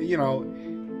away, and you know,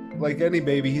 like any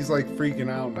baby, he's like freaking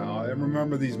out now. I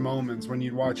remember these moments when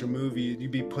you'd watch a movie,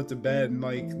 you'd be put to bed, and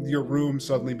like your room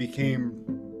suddenly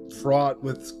became fraught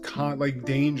with like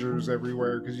dangers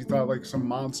everywhere because you thought like some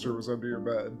monster was under your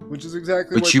bed, which is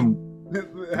exactly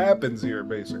what happens here,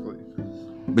 basically.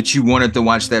 But you wanted to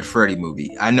watch that Freddy movie.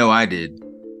 I know I did.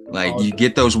 Like, you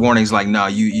get those warnings like, no,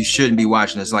 you shouldn't be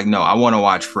watching this. Like, no, I want to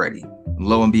watch Freddy.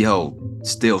 Lo and behold,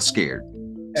 still scared.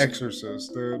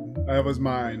 Exorcist, dude. That was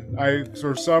mine.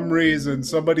 For some reason,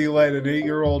 somebody let an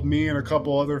 8-year-old me and a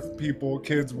couple other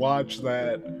kids watch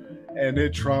that, and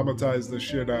it traumatized the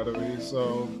shit out of me.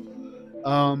 So,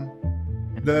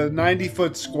 the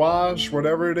 90-foot squash,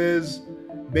 whatever it is,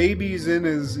 baby's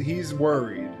he's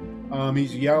worried.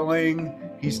 He's yelling.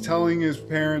 He's telling his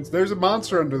parents there's a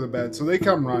monster under the bed, so they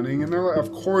come running, and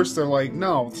of course they're like,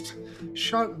 no,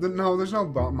 there's no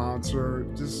monster.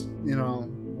 Just, you know,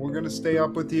 we're gonna stay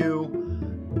up with you.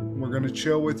 We're gonna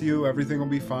chill with you. Everything will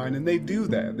be fine. And they do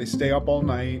that. They stay up all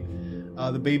night.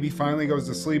 The baby finally goes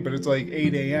to sleep, but it's like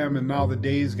 8 a.m. and now the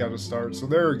day's got to start, so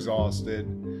they're exhausted.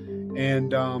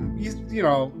 And you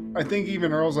know, I think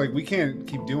even Earl's like, we can't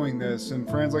keep doing this, and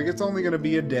Fran's like, it's only going to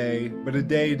be a day, but a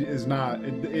day is not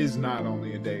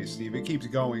only a day, Steve. It keeps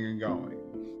going and going.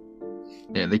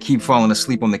 Yeah, they keep falling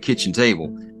asleep on the kitchen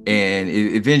table, and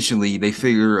eventually they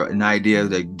figure an idea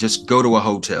to just go to a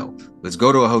hotel. Let's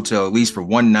go to a hotel at least for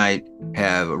one night,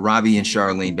 have Robbie and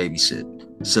Charlene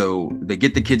babysit. So they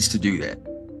get the kids to do that,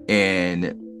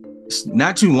 and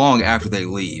not too long after they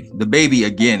leave, the baby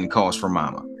again calls for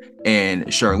mama. And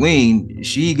Charlene,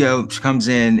 she comes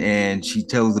in and she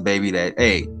tells the baby that,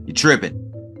 hey, you're tripping.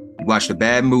 You watched a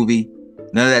bad movie.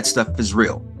 None of that stuff is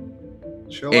real.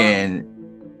 Chill and out.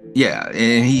 Yeah,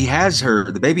 and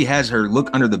the baby has her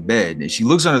look under the bed, and she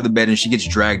looks under the bed and she gets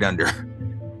dragged under.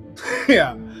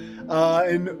 Yeah.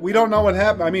 And we don't know what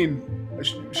happened. I mean,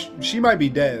 she might be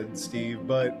dead, Steve,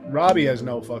 but Robbie has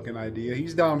no fucking idea.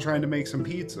 He's down trying to make some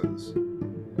pizzas.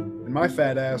 And my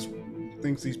fat ass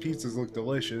thinks these pizzas look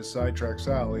delicious. Sidetrack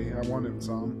Sally. I wanted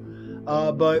some.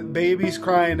 But baby's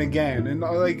crying again, and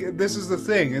like this is the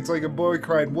thing. It's like a boy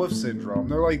cried wolf syndrome.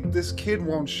 They're like, this kid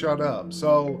won't shut up.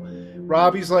 So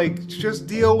Robbie's like, just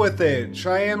deal with it.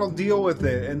 Cheyenne will deal with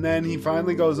it. And then he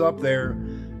finally goes up there.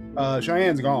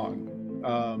 Cheyenne's gone.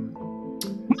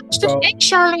 So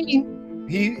Charlene.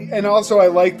 and also I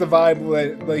like the vibe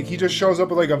that like he just shows up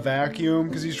with like a vacuum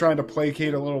because he's trying to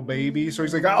placate a little baby. So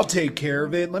he's like, I'll take care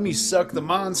of it. Let me suck the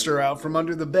monster out from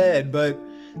under the bed. But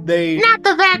they Not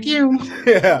the vacuum.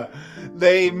 yeah,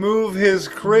 they move his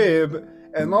crib,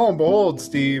 and lo and behold,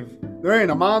 Steve, there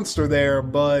ain't a monster there,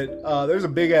 but there's a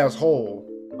big ass hole.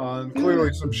 And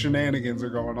clearly some shenanigans are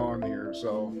going on here.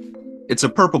 So It's a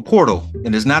purple portal,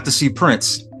 and it's not to see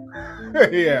Prince.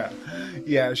 yeah,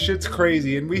 shit's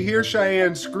crazy, and we hear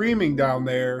Cheyenne screaming down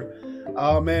there.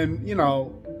 And you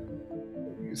know,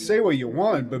 say what you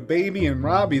want, but Baby and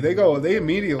Robbie, they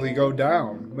immediately go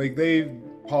down. Like they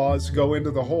go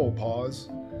into the hole.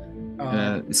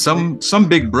 Some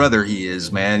big brother he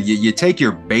is, man. You take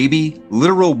your baby,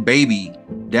 literal baby,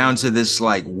 down to this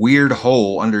like weird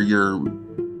hole under your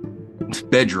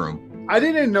bedroom. I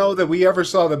didn't know that we ever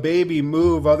saw the baby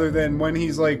move other than when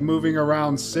he's like moving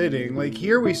around sitting. Like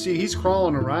here we see he's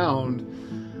crawling around.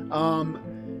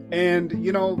 And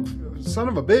you know, son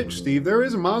of a bitch, Steve, there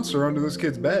is a monster under this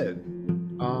kid's bed.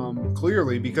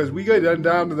 Clearly, because we go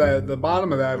down to the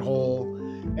bottom of that hole,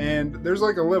 and there's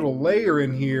like a little layer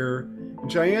in here. And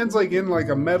Cheyenne's like in like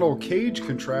a metal cage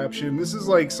contraption. This is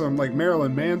like some like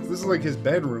Marilyn Manson. This is like his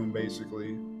bedroom,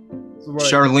 basically.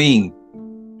 Like, Charlene.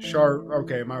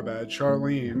 Okay, my bad.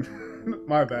 Charlene.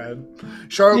 My bad.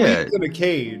 Charlene's in a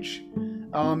cage.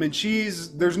 And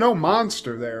there's no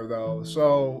monster there though.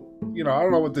 So, you know, I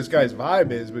don't know what this guy's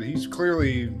vibe is, but he's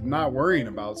clearly not worrying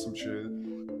about some shit.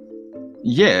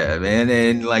 Yeah, man.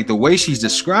 And like the way she's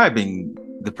describing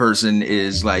the person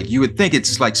is like, you would think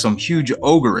it's like some huge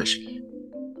ogreish.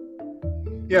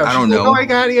 Yeah, I don't like, know. Oh my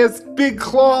god, he has big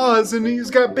claws and he's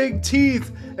got big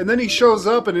teeth. And then he shows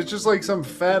up and it's just like some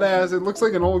fat ass. It looks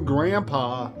like an old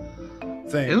grandpa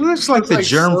thing. It looks like the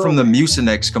germ from the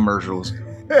Mucinex commercials.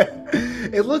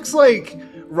 It looks like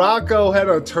Rocco had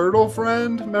a turtle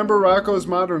friend. Remember Rocco's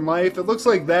Modern Life? It looks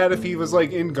like that if he was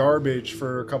like in garbage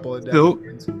for a couple of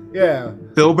decades. Yeah.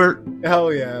 Filbert?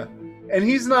 Hell yeah. And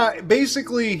he has no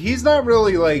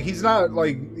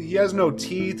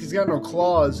teeth, he's got no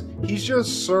claws. He's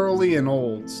just surly and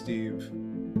old, Steve.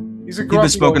 He's been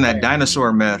smoking that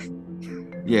dinosaur meth.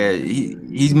 Yeah,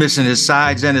 he's missing his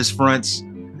sides and his fronts.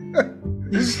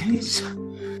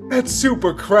 That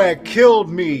super crack killed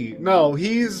me. No,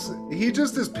 he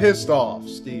just is pissed off,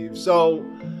 Steve. So,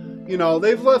 you know,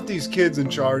 they've left these kids in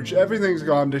charge. Everything's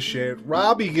gone to shit.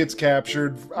 Robbie gets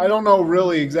captured. I don't know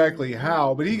really exactly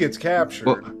how, but he gets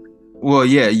captured. Well,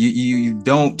 yeah, you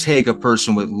don't take a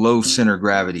person with low center of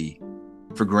gravity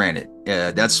for granted.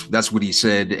 That's what he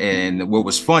said. And what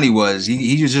was funny was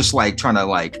he was just like trying to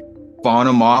like fawn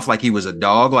him off like he was a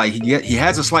dog. Like he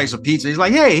has a slice of pizza. He's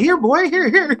like, hey, here, boy,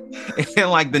 here. And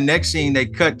like the next scene, they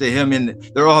cut to him and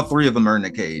they're all three of them are in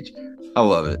the cage. I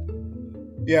love it.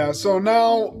 Yeah. So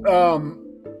now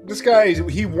this guy,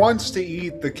 he wants to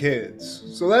eat the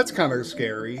kids. So that's kind of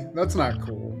scary. That's not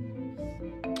cool.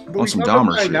 But we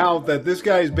find out that this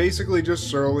guy is basically just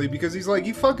surly because he's like,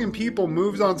 you fucking people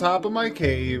moved on top of my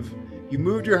cave. You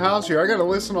moved your house here. I gotta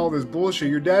listen to all this bullshit.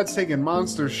 Your dad's taking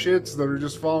monster shits that are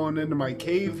just falling into my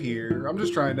cave here. I'm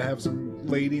just trying to have some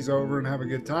ladies over and have a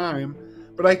good time,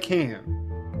 but I can't.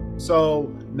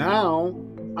 So now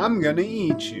I'm gonna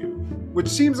eat you, which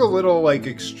seems a little like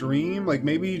extreme. Like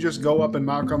maybe you just go up and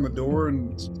knock on the door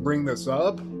and bring this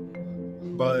up.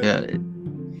 But yeah,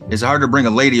 it's hard to bring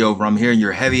a lady over. I'm hearing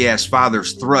your heavy ass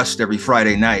father's thrust every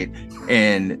Friday night,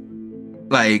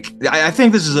 and like I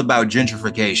think this is about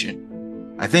gentrification.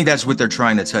 I think that's what they're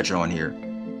trying to touch on here.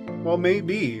 Well,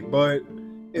 maybe, but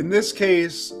in this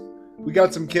case, we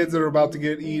got some kids that are about to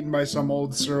get eaten by some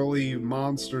old surly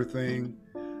monster thing.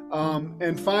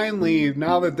 And finally,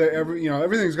 now that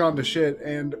everything's gone to shit,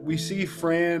 and we see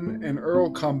Fran and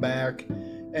Earl come back,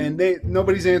 and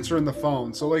nobody's answering the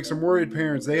phone. So like some worried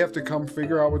parents, they have to come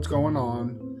figure out what's going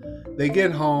on. They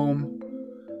get home.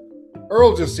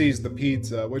 Earl just sees the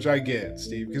pizza, which I get,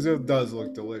 Steve, because it does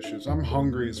look delicious. I'm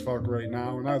hungry as fuck right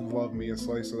now, and I'd love me a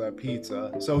slice of that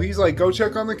pizza. So he's like, go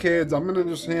check on the kids. I'm going to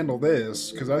just handle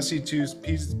this, because I see two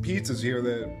pizzas here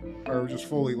that are just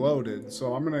fully loaded.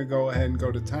 So I'm going to go ahead and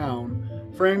go to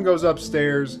town. Fran goes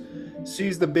upstairs,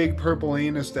 sees the big purple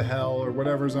anus to hell, or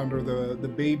whatever's under the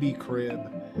baby crib.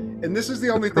 And this is the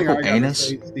only thing I gotta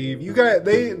say, Steve. You guys,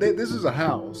 this is a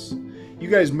house. You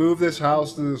guys moved this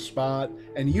house to this spot,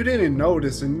 and you didn't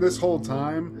notice in this whole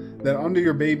time that under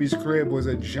your baby's crib was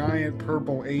a giant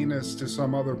purple anus to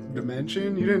some other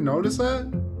dimension? You didn't notice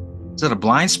that? Is that a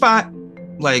blind spot?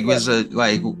 Like, what's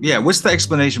the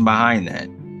explanation behind that?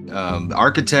 The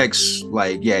architects,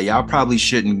 y'all probably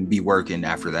shouldn't be working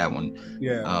after that one.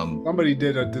 Yeah, somebody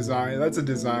did a design. That's a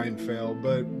design fail.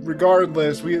 But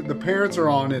regardless, the parents are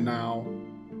on it now.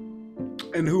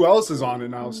 And who else is on it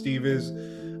now, Steve, is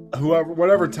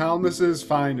whatever town this is,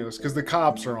 find us, because the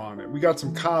cops are on it. We got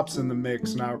some cops in the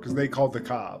mix now because they called the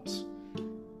cops.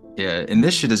 Yeah, and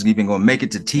this shit isn't even going to make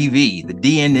it to TV. The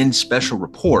DNN special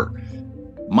report,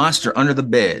 Monster Under the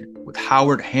Bed with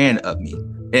Howard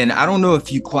Hand-Upme. And I don't know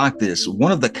if you clocked this.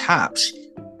 One of the cops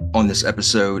on this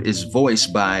episode is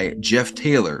voiced by Jeff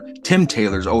Taylor, Tim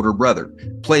Taylor's older brother,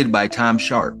 played by Tom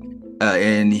Sharp.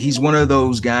 And he's one of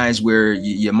those guys where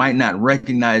you might not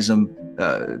recognize him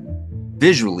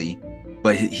visually,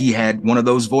 but he had one of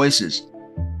those voices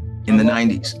in the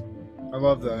 90s. I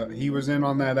love that. He was in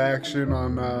on that action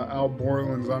on Al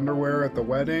Borland's underwear at the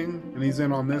wedding, and he's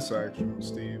in on this action,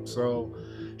 Steve. So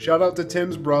shout out to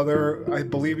Tim's brother. I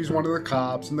believe he's one of the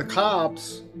cops. And the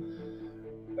cops,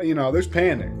 there's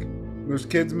panic. There's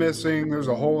kids missing. There's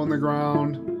a hole in the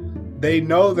ground. They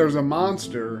know there's a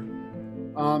monster.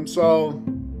 So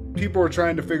people are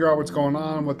trying to figure out what's going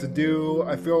on, what to do.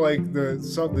 I feel like the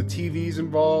TV's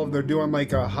involved. They're doing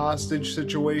like a hostage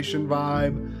situation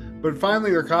vibe. But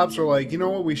finally, the cops are like, you know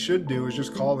what we should do is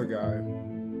just call the guy.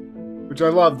 Which I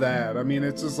love that. I mean,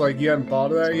 it's just like you hadn't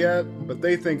thought of that yet, but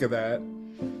they think of that.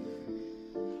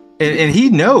 And he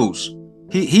knows.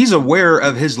 He's aware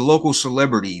of his local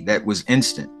celebrity that was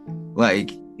instant.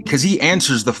 Like, because he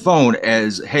answers the phone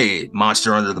as, hey,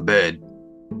 monster under the bed.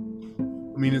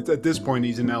 I mean, at this point,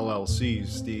 he's an LLC,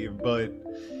 Steve, but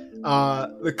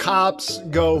the cops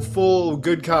go full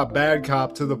good cop, bad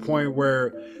cop to the point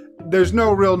where there's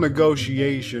no real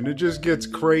negotiation. It just gets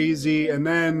crazy, and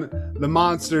then the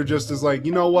monster just is like,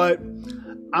 you know what?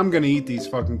 I'm going to eat these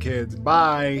fucking kids.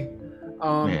 Bye.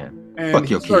 Man, and fuck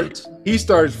your kids. He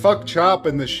starts fuck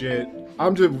chopping the shit.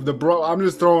 I'm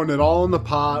just throwing it all in the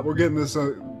pot. We're getting this,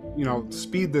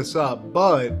 speed this up,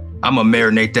 but I'm going to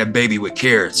marinate that baby with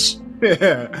carrots.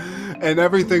 Yeah, and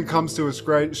everything comes to a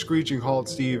screeching halt,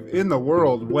 Steve, in the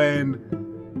world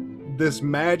when this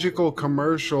magical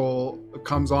commercial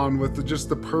comes on with just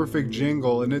the perfect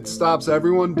jingle, and it stops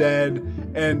everyone dead,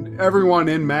 and everyone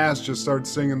in mass just starts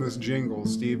singing this jingle,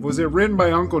 Steve. Was it written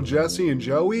by Uncle Jesse and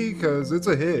Joey? Because it's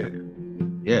a hit.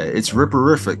 Yeah, it's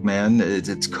ripperific, man.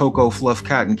 It's Cocoa Fluff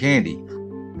Cotton Candy.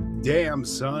 Damn,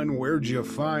 son, where'd you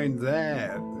find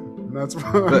that? And that's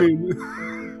what I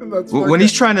mean. That's when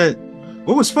he's trying to...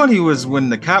 What was funny was when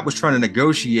the cop was trying to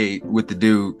negotiate with the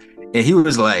dude, and he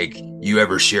was like, you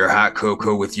ever share hot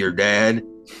cocoa with your dad?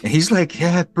 And he's like,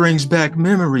 yeah, it brings back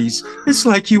memories. It's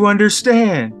like you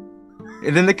understand.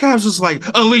 And then the cops was like,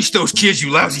 unleash those kids, you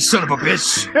lousy son of a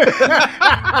bitch.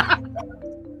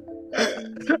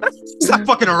 Stop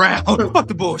fucking around. Fuck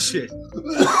the bullshit.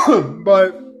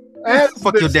 But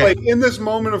fuck your dad. In this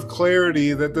moment of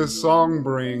clarity that this song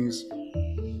brings,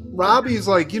 Robbie's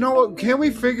like, you know what? Can we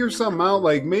figure something out?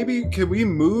 Like, maybe can we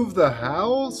move the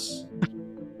house?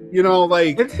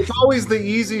 It's always the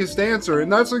easiest answer,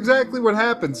 and that's exactly what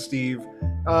happens, Steve.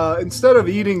 Instead of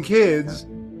eating kids,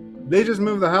 they just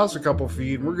move the house a couple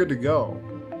feet, and we're good to go.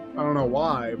 I don't know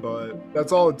why, but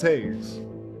that's all it takes.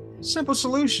 Simple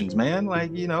solutions, man.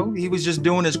 Like, he was just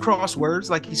doing his crosswords,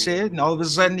 like he said, and all of a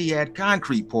sudden he had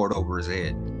concrete poured over his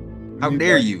head. How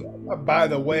dare you? By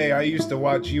the way, I used to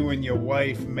watch you and your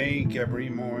wife make every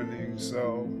morning,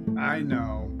 so I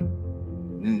know.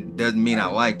 Doesn't mean I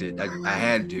liked it. I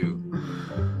had to.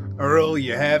 Earl,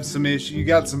 you have some issues. You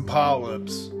got some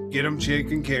polyps. Get them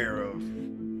taken care of.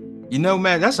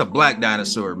 Man, that's a black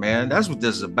dinosaur, man. That's what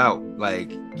this is about.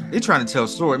 Like, they're trying to tell a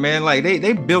story, man. Like,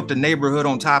 they built the neighborhood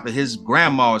on top of his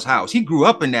grandma's house. He grew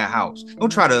up in that house.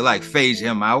 Don't try to, phase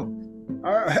him out.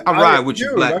 I ride with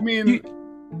you, black. I mean...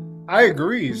 I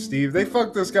agree, Steve. They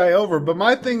fucked this guy over, but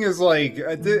my thing is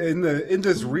in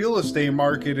this real estate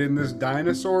market in this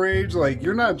dinosaur age,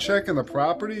 you're not checking the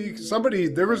property.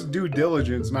 There was due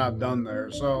diligence not done there,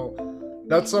 so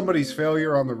that's somebody's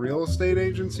failure on the real estate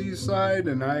agency's side.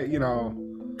 And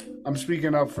I'm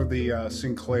speaking up for the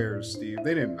Sinclairs, Steve.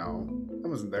 They didn't know. That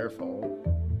wasn't their fault.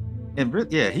 And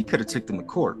he could have took them to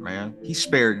court, man. He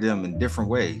spared them in different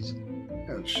ways.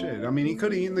 Yeah, shit. I mean, he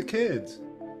could have eaten the kids.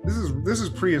 This is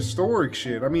prehistoric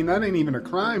shit. I mean, that ain't even a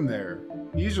crime there.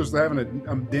 He's just having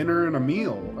a dinner and a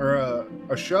meal or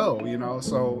a show,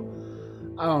 So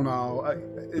I don't know.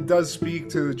 It does speak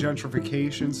to the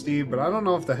gentrification, Steve, but I don't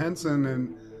know if the Henson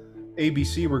and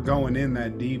ABC were going in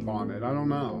that deep on it. I don't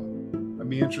know. I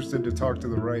be interested to talk to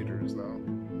the writers, though.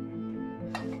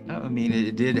 I mean,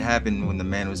 it did happen when the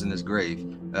man was in his grave.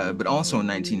 But also in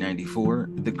 1994,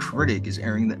 The Critic is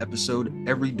airing the episode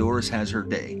Every Doris Has Her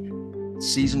Day.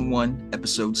 Season 1,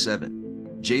 Episode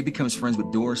 7. Jay becomes friends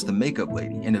with Doris, the makeup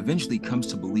lady, and eventually comes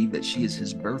to believe that she is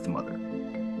his birth mother.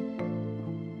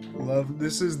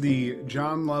 This is the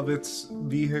John Lovitz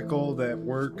vehicle that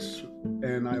works,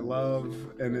 and I love,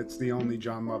 and it's the only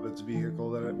John Lovitz vehicle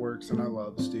that it works, and I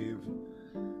love, Steve.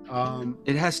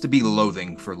 It has to be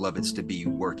loathing for Lovitz to be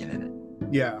working in it.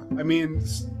 Yeah, I mean,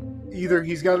 either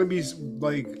he's got to be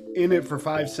like in it for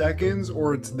 5 seconds,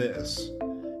 or it's this.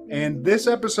 And this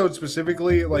episode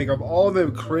specifically, like of all the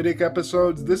Critic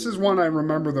episodes, this is one I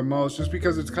remember the most, just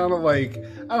because it's kind of like,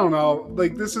 I don't know,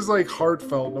 like this is like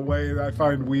heartfelt in a way that I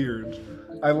find weird.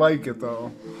 I like it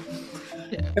though.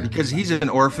 Yeah, because he's an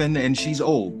orphan and she's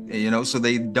old, you know, so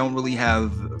they don't really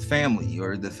have family,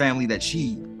 or the family that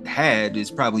she had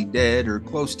is probably dead or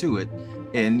close to it,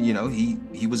 and you know he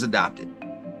was adopted.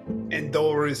 And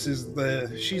Doris is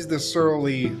she's the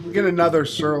surly, we get another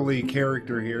surly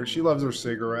character here. She loves her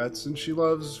cigarettes and she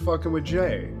loves fucking with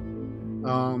Jay.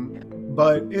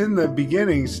 But in the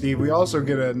beginning, Steve, we also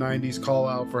get a 90s call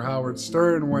out for Howard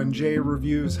Stern when Jay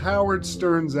reviews Howard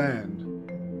Stern's End,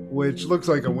 which looks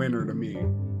like a winner to me,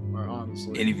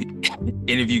 honestly.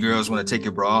 Any of you girls want to take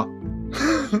your bra?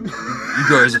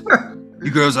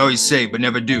 You girls always say but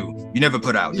never do. You never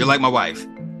put out. You're like my wife.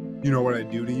 You know what I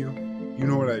do to you? You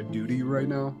know what I do to you right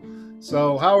now?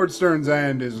 So Howard Stern's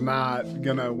End is not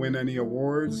gonna win any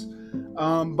awards,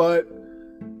 but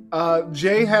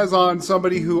Jay has on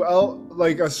somebody who,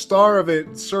 like a star of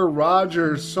it, Sir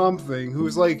Roger something,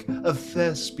 who's like a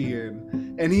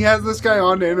thespian, and he has this guy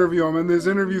on to interview him, and his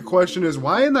interview question is,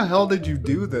 why in the hell did you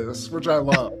do this? Which I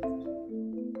love.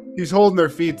 He's holding their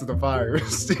feet to the fire,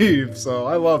 Steve, so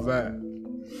I love that.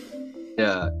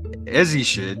 Yeah, as he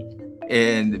should.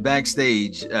 And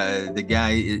backstage, the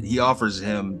guy, he offers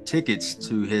him tickets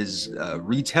to his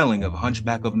retelling of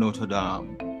Hunchback of Notre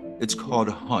Dame. It's called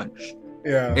Hunch.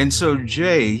 Yeah. And so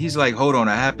Jay, he's like, hold on,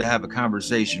 I have to have a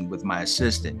conversation with my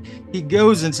assistant. He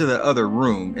goes into the other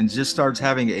room and just starts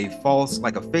having a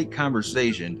fake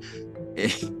conversation.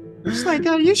 It's like,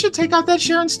 you should take out that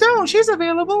Sharon Stone. She's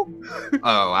available.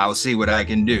 Oh, I'll see what I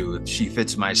can do if she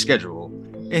fits my schedule.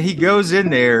 And he goes in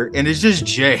there and it's just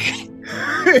Jay.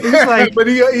 Yeah, like, but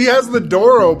he has the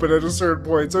door open at a certain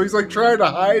point, so he's like trying to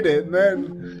hide it, and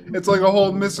then it's like a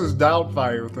whole Mrs.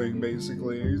 Doubtfire thing,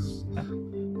 basically. He's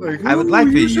like, I would like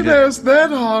for you you should to ask that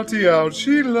hottie out.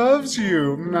 She loves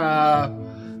you. Nah,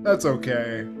 that's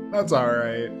okay. That's all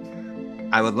right.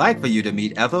 I would like for you to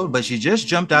meet Ethel, but she just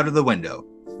jumped out of the window.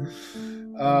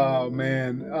 Oh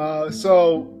man.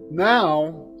 So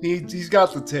now he's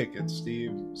got the tickets,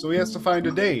 Steve. So he has to find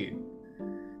a date.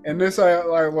 And this I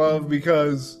love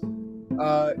because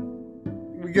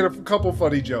we get a couple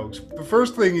funny jokes. The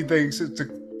first thing he thinks is to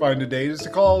find a date is to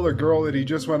call the girl that he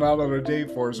just went out on a date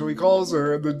for. So he calls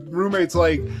her, and the roommate's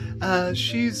like,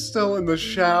 she's still in the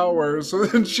shower. So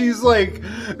then she's like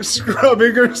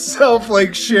scrubbing herself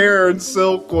like Cher and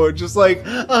Silkwood, just like,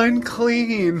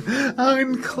 unclean.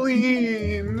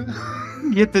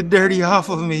 Get the dirty off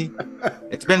of me.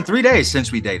 It's been 3 days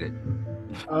since we dated.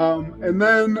 And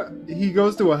then he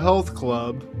goes to a health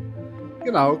club,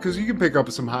 you know, because you can pick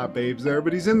up some hot babes there,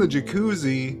 but he's in the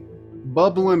jacuzzi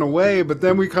bubbling away, but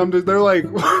then they're like,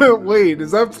 wait,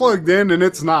 is that plugged in? And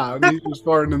it's not. He's just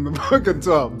farting in the fucking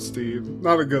tub, Steve.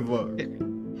 Not a good look.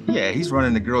 Yeah, he's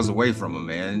running the girls away from him,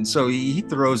 man. And so he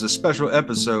throws a special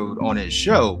episode on his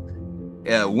show,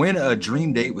 Win a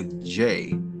Dream Date with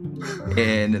Jay.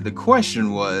 And the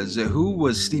question was, who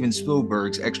was Steven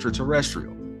Spielberg's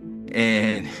extraterrestrial?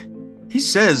 And he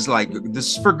says, like,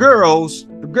 this for girls.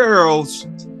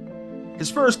 His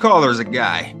first caller is a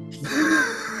guy.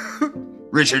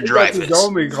 Richard Dreyfuss. His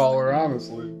only caller,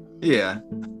 honestly. Yeah.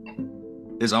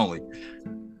 His only.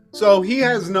 So he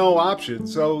has no option.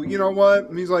 So, you know what?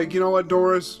 He's like, you know what,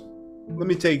 Doris? Let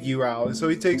me take you out. So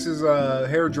he takes his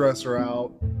hairdresser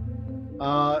out.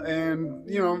 And,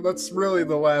 you know, that's really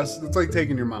the last. It's like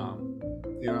taking your mom.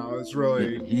 You know, it's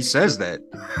really... He says that.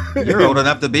 You're old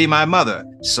enough to be my mother,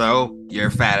 so you're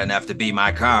fat enough to be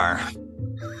my car.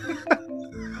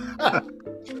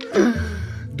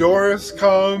 Doris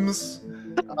comes.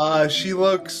 She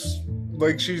looks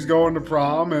like she's going to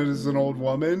prom as an old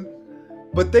woman.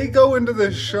 But they go into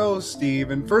this show, Steve,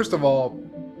 and first of all,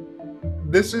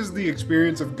 this is the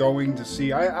experience of going to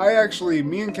see. I actually,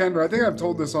 me and Kendra, I think I've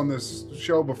told this on this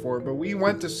show before, but we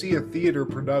went to see a theater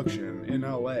production in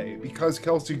LA because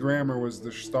Kelsey Grammer was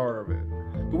the star of it.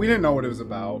 But we didn't know what it was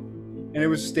about, and it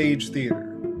was stage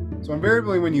theater. So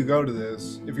invariably when you go to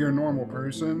this, if you're a normal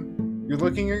person, you're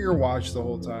looking at your watch the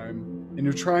whole time, and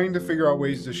you're trying to figure out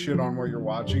ways to shit on what you're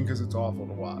watching because it's awful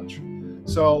to watch.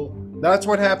 So that's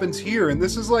what happens here, and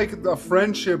this is like a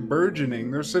friendship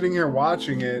burgeoning. They're sitting here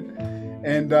watching it,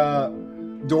 and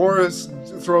Doris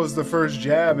throws the first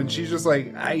jab, and she's just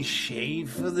like, I shave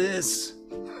for this?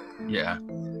 Yeah.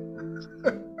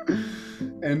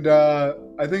 And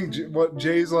I think what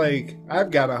Jay's like, I've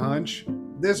got a hunch.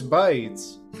 This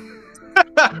bites.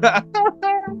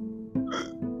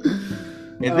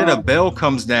 And then a bell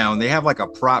comes down. They have like a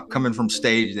prop coming from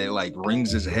stage that like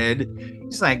rings his head.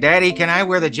 He's like, Daddy, can I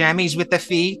wear the jammies with the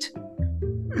feet?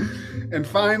 And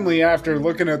finally, after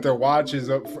looking at their watches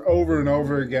over and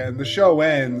over again, the show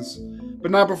ends,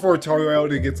 but not before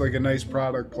Toyota gets like a nice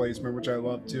product placement, which I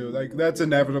love too. Like that's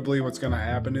inevitably what's going to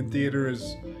happen in theater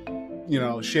is, you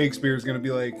know, Shakespeare's going to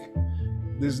be like,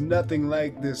 there's nothing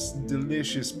like this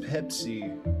delicious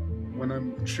Pepsi when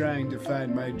I'm trying to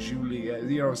find my Juliet,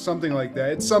 you know, something like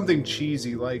that. It's something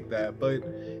cheesy like that, but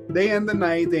they end the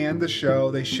night, they end the show,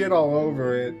 they shit all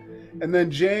over it, and then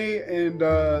Jay and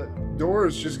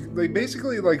Doris just, they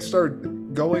basically like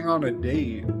start going on a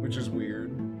date, which is weird.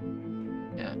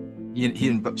 Yeah,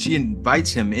 she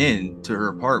invites him in to her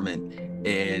apartment,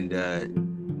 and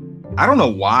I don't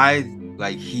know why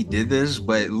like he did this,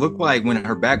 but it looked like when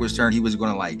her back was turned, he was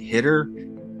going to like hit her.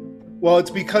 Well,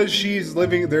 it's because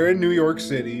they're in New York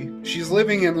City. She's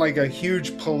living in like a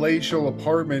huge palatial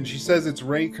apartment. She says it's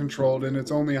rent controlled and it's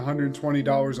only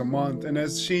 $120 a month. And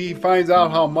as she finds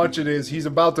out how much it is, he's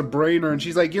about to brain her and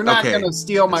she's like, you're not going to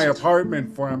steal my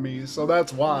apartment from me. So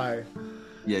that's why.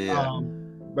 Yeah.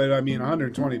 But I mean,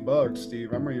 $120,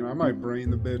 Steve. I mean, I might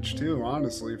brain the bitch too,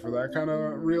 honestly, for that kind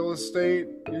of real estate.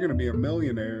 You're going to be a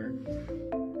millionaire.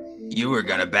 You were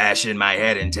going to bash in my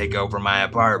head and take over my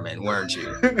apartment, weren't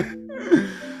you?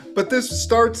 But this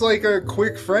starts like a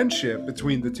quick friendship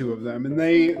between the two of them, and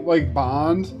they like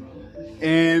bond,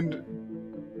 and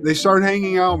they start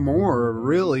hanging out more.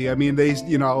 Really, I mean,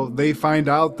 they find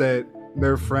out that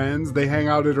they're friends. They hang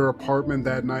out at her apartment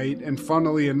that night, and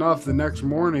funnily enough, the next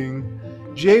morning,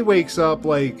 Jay wakes up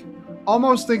like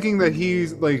almost thinking that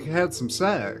he's like had some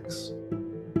sex,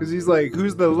 because he's like,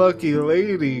 "Who's the lucky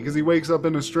lady?" Because he wakes up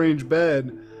in a strange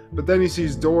bed. But then he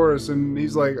sees Doris and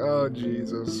he's like, oh,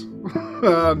 Jesus.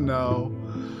 Oh, no.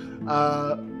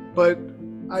 But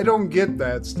I don't get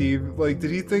that, Steve. Like,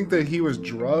 did he think that he was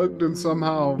drugged and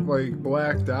somehow, like,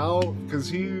 blacked out? Because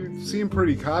he seemed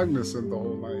pretty cognizant the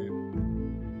whole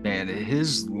night. Man,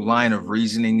 his line of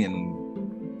reasoning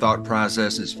and thought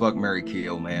process is fuck, marry,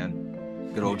 kill,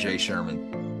 man. Good old Jay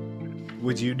Sherman.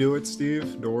 Would you do it,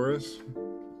 Steve? Doris?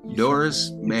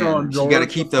 Doris, man, she got to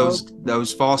keep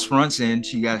those false fronts in.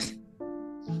 She got.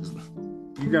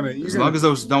 As long as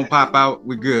those don't pop out,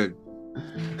 we're good.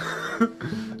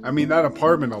 I mean, that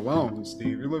apartment alone,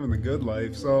 Steve, you're living the good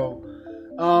life. So,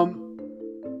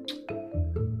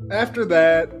 after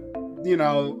that, you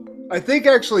know, I think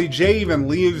actually Jay even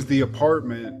leaves the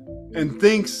apartment and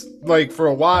thinks, like, for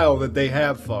a while that they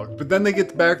have fucked. But then they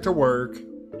get back to work.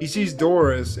 He sees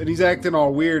Doris and he's acting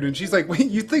all weird, and she's like,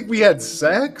 wait, you think we had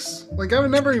sex? Like, I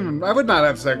would not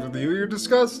have sex with you. You're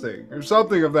disgusting, or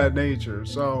something of that nature.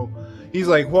 So he's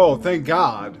like, whoa, thank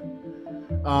God.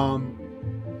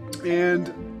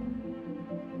 And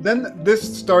then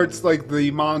this starts like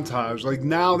the montage. Like,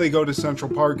 now they go to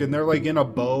Central Park and they're like in a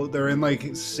boat. They're in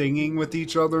like singing with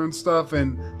each other and stuff.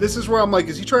 And this is where I'm like,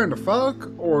 is he trying to fuck,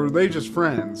 or are they just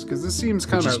friends? Because this seems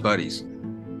kind of just buddies.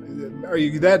 Are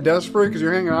you that desperate? Because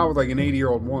you're hanging out with like an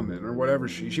 80-year-old woman or whatever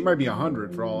she might be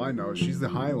 100 for all I know. She's the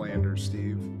Highlander,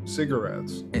 Steve.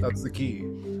 Cigarettes. That's the key.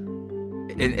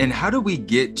 And how do we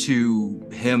get to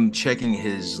him checking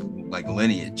his like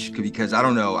lineage? Because I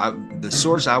don't know. The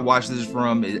source I watched this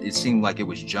from, it seemed like it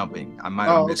was jumping. I might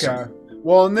have missed it.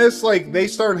 Well, in this, like, they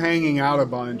start hanging out a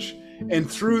bunch, and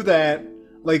through that,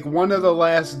 like, one of the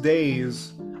last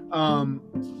days,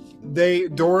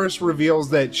 Doris reveals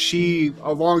that she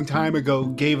a long time ago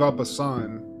gave up a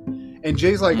son, and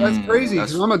Jay's like, that's crazy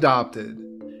because I'm adopted,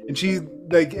 and she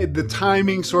like the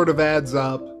timing sort of adds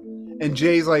up, and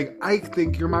Jay's like, I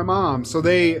think you're my mom. So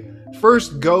they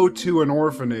first go to an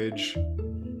orphanage,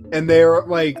 and they're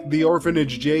like the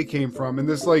orphanage Jay came from, and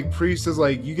this like priest is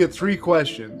like, you get 3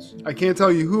 questions. I can't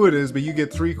tell you who it is, but you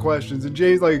get 3 questions, and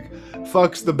Jay's like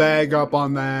fucks the bag up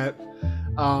on that.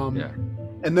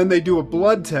 And then they do a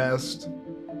blood test,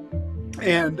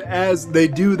 and as they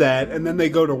do that, and then they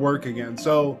go to work again.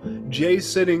 So Jay's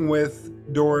sitting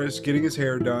with Doris, getting his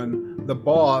hair done. The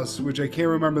boss, which I can't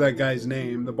remember that guy's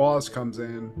name, the boss comes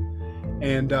in,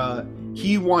 and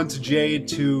he wants Jay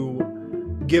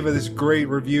to give this great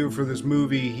review for this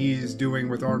movie he's doing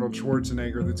with Arnold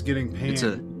Schwarzenegger that's getting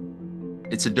panned.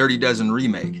 It's a Dirty Dozen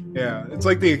remake. Yeah, it's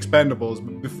like The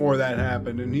Expendables before that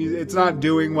happened, and it's not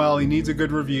doing well. He needs a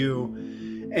good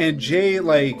review. And Jay,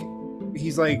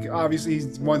 he's obviously he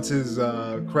wants his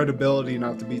credibility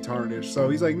not to be tarnished, so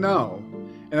he's like, no.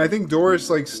 And I think Doris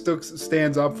still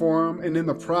stands up for him, and in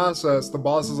the process, the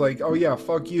boss is like, oh yeah,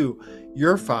 fuck you,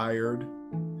 you're fired.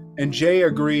 And Jay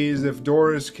agrees if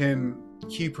Doris can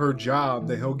keep her job,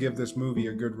 that he'll give this movie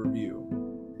a good review.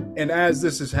 And as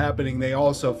this is happening, they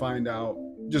also find out,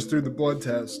 just through the blood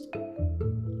test,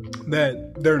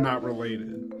 that they're not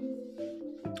related.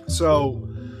 So,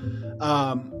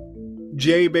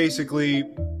 Jay basically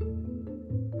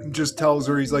just tells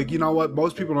her, he's like, you know what,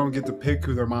 most people don't get to pick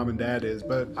who their mom and dad is,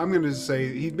 but I'm going to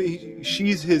say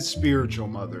she's his spiritual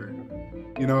mother.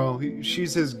 You know,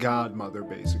 she's his godmother,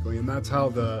 basically, and that's how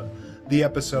the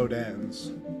episode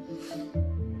ends.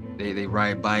 They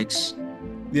ride bikes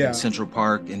in Central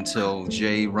Park until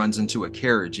Jay runs into a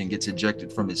carriage and gets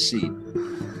ejected from his seat.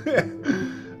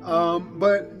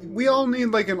 But we all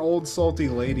need an old salty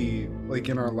lady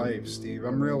in our life, Steve.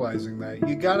 I'm realizing that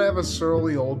you gotta have a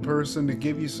surly old person to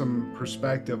give you some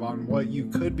perspective on what you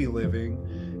could be living,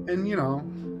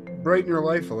 and brighten your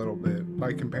life a little bit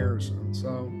by comparison.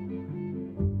 So,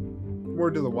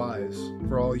 word to the wise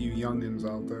for all you youngins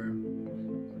out there.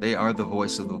 They are the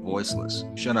voice of the voiceless.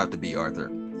 Shout out to B.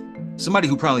 Arthur. Somebody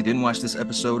who probably didn't watch this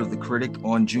episode of The Critic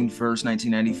on June 1st,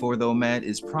 1994, though, Matt,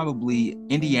 is probably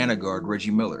Indiana guard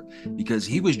Reggie Miller, because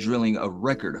he was drilling a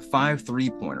record 5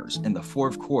 3-pointers in the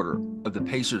fourth quarter of the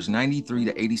Pacers'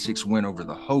 93-86 win over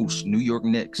the host New York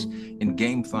Knicks in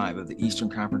Game 5 of the Eastern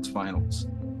Conference Finals.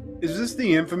 Is this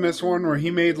the infamous one where he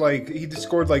made he just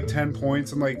scored 10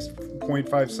 points in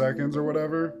 0.5 seconds or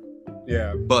whatever?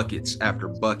 Yeah. Buckets after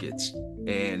buckets.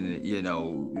 And,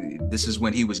 this is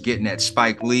when he was getting at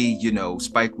Spike Lee.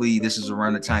 Spike Lee, this is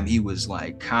around the time he was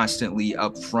constantly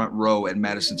up front row at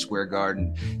Madison Square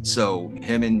Garden. So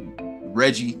him and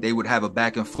Reggie, they would have a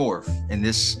back and forth. And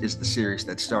this is the series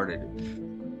that started it.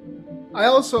 I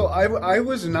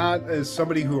was not as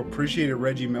somebody who appreciated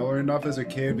Reggie Miller enough as a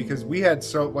kid, because we had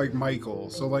Michael.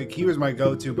 So he was my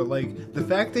go-to. But the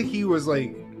fact that he was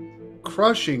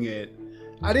crushing it,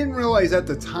 I didn't realize at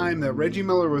the time that Reggie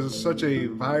Miller was such a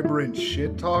vibrant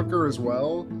shit talker as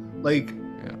well.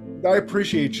 I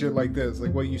appreciate shit like this,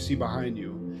 what you see behind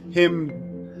you.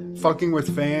 Him fucking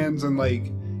with fans and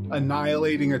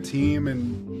annihilating a team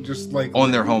and just on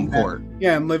their home court.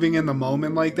 Yeah, and living in the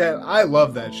moment like that. I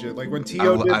love that shit. When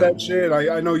T.O. did that shit,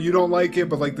 I know you don't like it,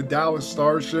 but the Dallas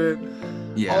Star shit,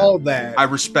 all that. I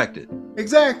respect it.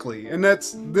 Exactly. And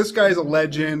this guy's a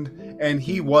legend. And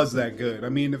he was that good. I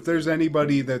mean, if there's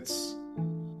anybody that's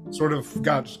sort of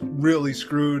got really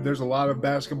screwed, there's a lot of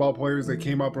basketball players that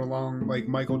came up along, like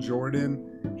Michael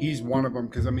Jordan. He's one of them,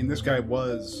 because, this guy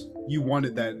you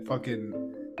wanted that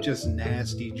fucking just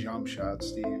nasty jump shot,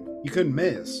 Steve. You couldn't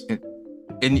miss.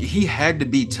 And he had to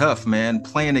be tough, man,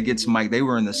 playing against Mike. They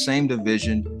were in the same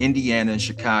division, Indiana and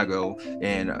Chicago.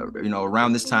 And,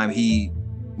 around this time,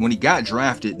 when he got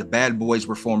drafted, the bad boys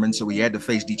were forming, so he had to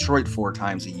face Detroit 4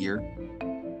 times a year.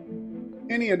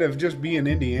 And he had to just be in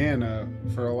Indiana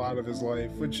for a lot of his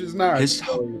life, which is not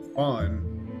really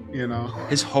fun,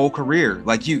 His whole career.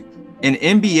 In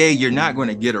NBA, you're not going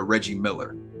to get a Reggie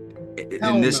Miller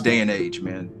in this day and age,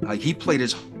 man. He played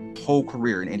his whole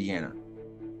career in Indiana.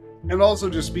 And also,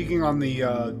 just speaking on the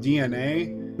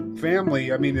DNA family,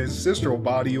 his sister will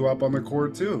body you up on the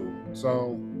court too.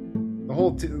 So the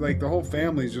whole the whole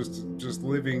family's just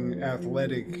living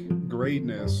athletic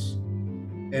greatness.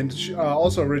 And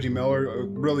also Reggie Miller,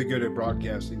 really good at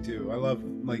broadcasting too. I love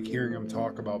hearing him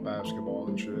talk about basketball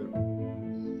and shit.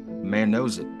 Man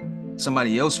knows it.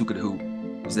 Somebody else who could hoop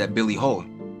was that Billy Ho.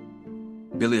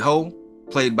 Billy Ho,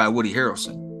 played by Woody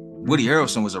Harrelson. Woody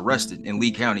Harrelson was arrested in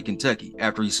Lee County, Kentucky,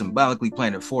 after he symbolically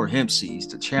planted 4 hemp seeds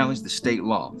to challenge the state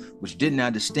law, which did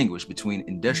not distinguish between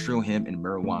industrial hemp and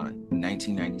marijuana in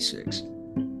 1996.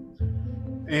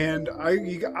 And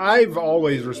I've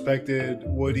always respected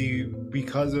Woody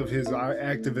because of his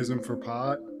activism for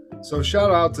pot. So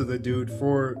shout out to the dude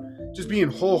for just being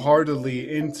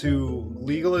wholeheartedly into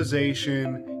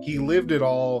legalization. He lived it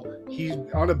all. He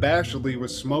unabashedly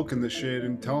was smoking the shit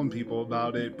and telling people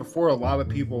about it before a lot of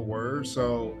people were.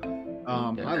 So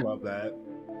I love that.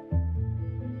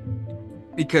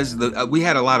 Because we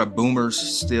had a lot of boomers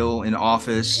still in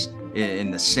office,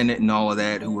 in the Senate and all of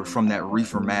that, who were from that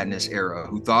reefer madness era,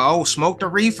 who thought, oh, smoke the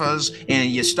reefers and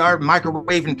you start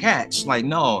microwaving cats.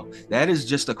 No, that is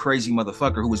just a crazy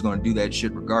motherfucker who was going to do that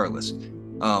shit regardless.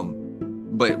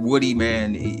 But Woody,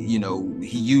 man, you know,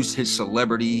 he used his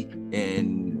celebrity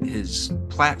and his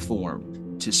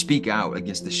platform to speak out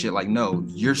against the shit. Like, no,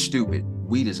 you're stupid.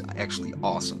 Weed is actually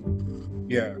awesome.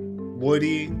 Yeah,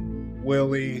 Woody,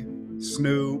 Willie,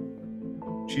 Snoop,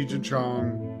 Cheech and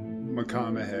Chong,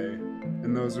 McConaughey,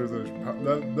 and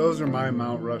those are my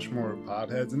Mount Rushmore of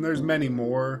potheads. And there's many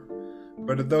more,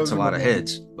 but those It's a lot of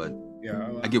heads. But yeah,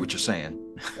 I get what you're saying.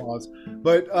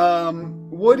 But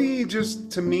Woody, just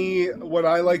to me, what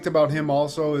I liked about him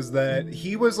also is that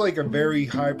he was like a very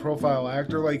high profile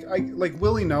actor. Like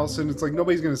Willie Nelson, it's like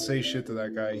nobody's gonna say shit to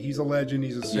that guy. He's a legend.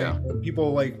 He's a saint. Yeah.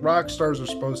 People like rock stars are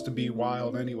supposed to be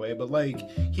wild anyway. But like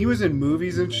he was in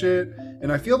movies and shit,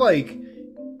 and I feel like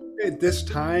at this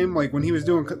time, like when he was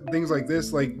doing things like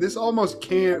this almost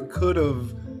could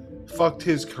have fucked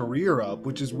his career up,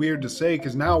 which is weird to say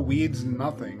because now weed's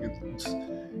nothing. It's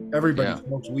everybody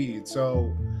smokes weed.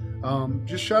 So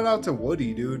just shout out to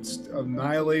Woody, dude.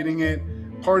 Annihilating it.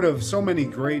 Part of so many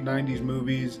great 90s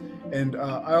movies. And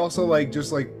I also like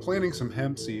just like planting some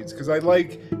hemp seeds because I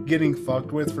like getting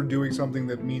fucked with for doing something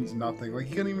that means nothing. Like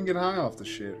you can't even get high off the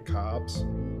shit, cops.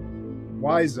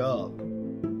 Wise up.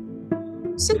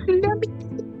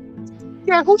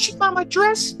 Yeah, who should buy my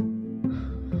dress?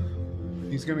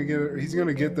 He's gonna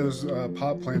get those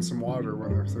pot plants some water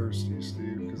when they're thirsty,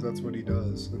 Steve, because that's what he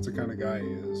does. That's the kind of guy he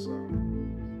is. So.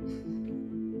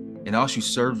 And also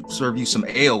serve you some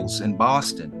ales in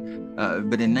Boston.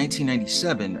 But in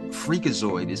 1997,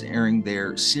 Freakazoid is airing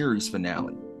their series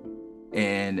finale,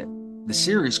 and the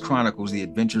series chronicles the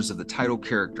adventures of the title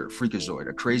character, Freakazoid,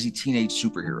 a crazy teenage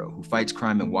superhero who fights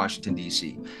crime in Washington,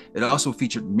 D.C. It also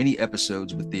featured many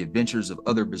episodes with the adventures of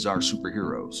other bizarre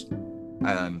superheroes.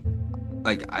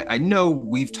 I know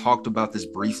we've talked about this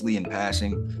briefly in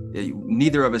passing.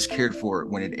 Neither of us cared for it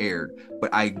when it aired,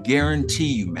 but I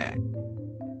guarantee you, Matt,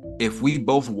 if we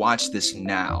both watch this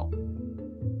now,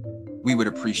 we would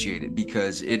appreciate it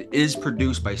because it is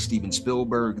produced by Steven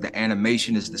Spielberg. The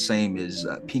animation is the same as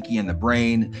Pinky and the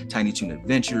Brain, Tiny Toon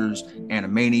Adventures,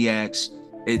 Animaniacs.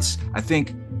 I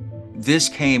think this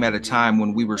came at a time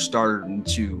when we were starting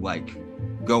to like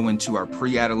go into our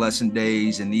pre-adolescent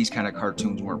days and these kind of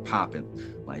cartoons weren't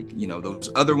popping. Like, you know, those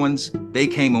other ones, they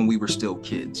came when we were still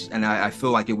kids. And I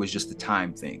feel like it was just a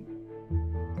time thing.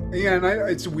 Yeah, and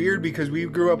it's weird because we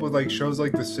grew up with like shows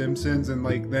like The Simpsons and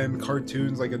like then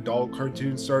cartoons, like adult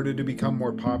cartoons started to become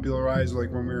more popularized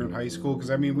like when we were in high school.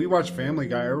 Because I mean, we watched Family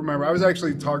Guy. I remember I was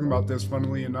actually talking about this,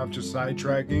 funnily enough, just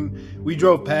sidetracking. We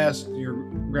drove past your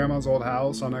grandma's old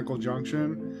house on Echo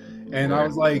Junction, and I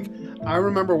was like, I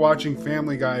remember watching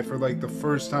Family Guy for like the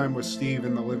first time with Steve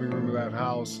in the living room of that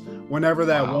house, whenever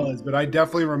that was. But I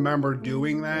definitely remember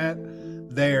doing that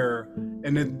there.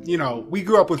 And it, you know, we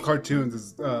grew up with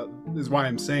cartoons is why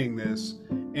I'm saying this.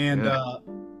 And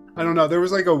I don't know, there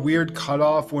was like a weird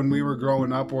cutoff when we were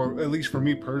growing up, or at least for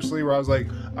me personally, where I was like,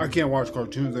 I can't watch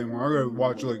cartoons anymore. I gotta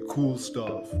watch like cool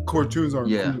stuff. Cartoons aren't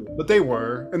cool, but they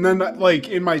were. And then like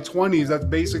in my 20s, that's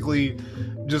basically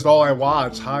just all I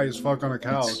watched, high as fuck on a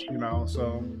couch, you know.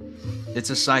 So it's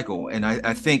a cycle, and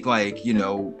I think like, you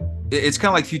know, it's kind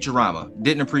of like Futurama.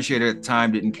 Didn't appreciate it at the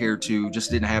time, didn't care to, just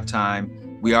didn't have time.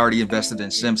 We already invested in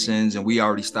Simpsons, and we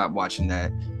already stopped watching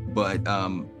that. But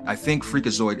I think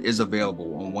Freakazoid is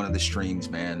available on one of the streams,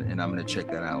 man, and I'm going to check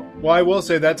that out. Well, I will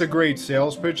say that's a great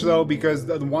sales pitch, though, because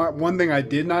the one thing I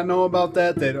did not know about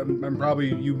that I'm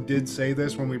probably you did say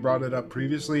this when we brought it up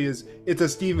previously, is it's a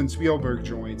Steven Spielberg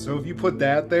joint. So if you put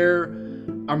that there,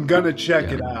 I'm going to check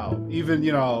it out. Even,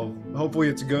 you know, hopefully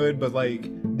it's good, but, like,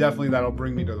 definitely that'll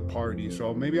bring me to the party.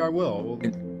 So maybe I will.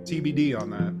 TBD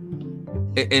on that.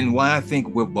 And why I think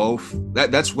we're both,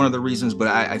 that's one of the reasons, but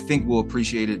I think we'll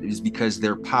appreciate it is because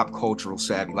they're pop cultural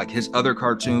savvy. Like his other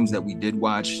cartoons that we did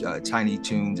watch, Tiny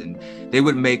Toons, and they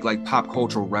would make like pop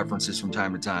cultural references from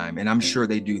time to time. And I'm sure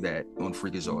they do that on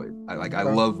Freakazoid. I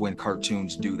love when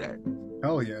cartoons do that.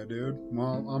 Hell yeah, dude.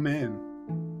 Well, I'm in.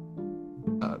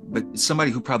 But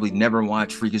somebody who probably never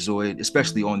watched Freakazoid,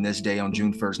 especially on this day on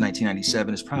June 1st,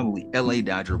 1997, is probably LA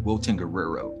Dodger Wilton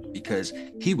Guerrero, because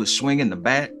he was swinging the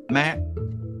bat, Matt.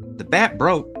 The bat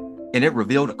broke, and it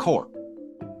revealed a cork.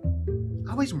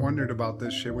 I always wondered about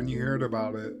this shit when you heard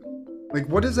about it. Like,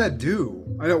 what does that do?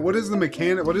 I know, what is the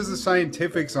mechanic, what is the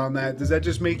scientifics on that? Does that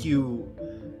just make you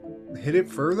hit it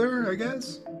further, I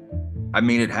guess? I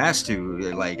mean, it has to.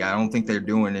 Like, I don't think they're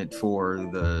doing it for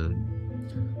the...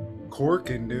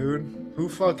 Corking, dude. Who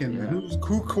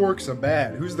who corks a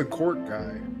bat? Who's the cork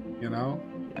guy? You know?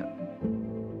 Yeah.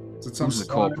 Is it some Who's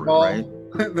the culprit, right?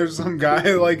 There's some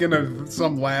guy like in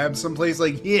some lab someplace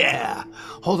like, yeah,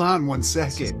 hold on 1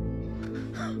 second.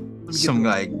 Some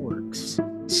guy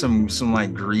some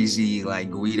like greasy like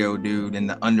Guido dude in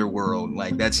the underworld.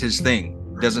 Like that's his thing.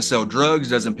 Doesn't sell drugs,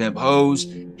 doesn't pimp hoes.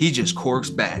 He just corks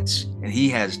bats, and he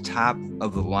has top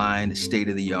of the line, state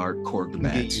of the art corked He'll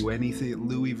get bats. you anything,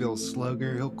 Louisville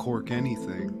Slugger. He'll cork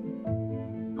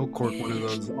anything. He'll cork one of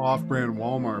those off-brand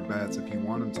Walmart bats if you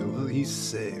want him to. He's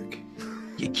sick.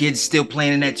 Your kid's still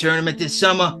playing in that tournament this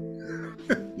summer?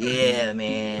 Yeah,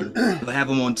 man. We'll have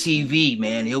him on TV,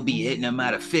 man. He'll be hitting them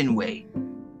out of Fenway.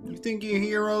 You think your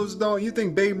heroes don't? You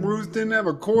think Babe Ruth didn't have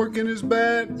a cork in his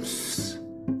bat?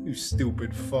 You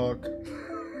stupid fuck.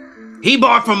 He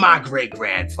bought from my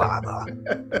great-grandfather.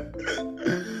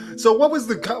 So what was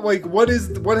the like? What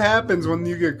happens when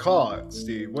you get caught,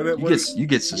 Steve? You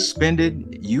get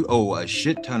suspended. You owe a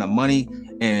shit ton of money.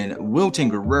 And Wilton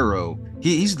Guerrero,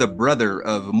 he's the brother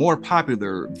of a more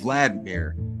popular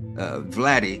Vladdy.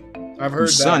 I've heard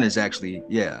whose son is actually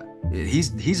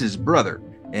he's his brother.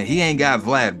 And he ain't got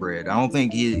Vlad bread. I don't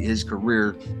think his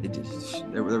career.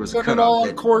 There was a cut all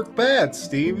on cork bats,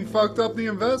 Steve. He fucked up the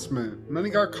investment, and then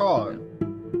he got caught.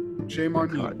 Shame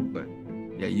on you. But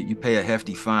yeah, you pay a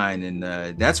hefty fine, and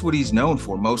that's what he's known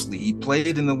for mostly. He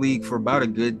played in the league for about a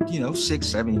good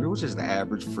 6-7 years, which is the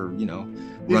average for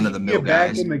run of the mill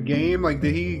guys. Back in the game, like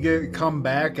did he come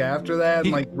back after that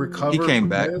and recover? He came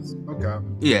back. This? Okay.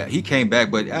 Yeah, he came back,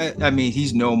 but I mean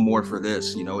he's known more for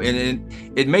this, and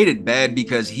it made it bad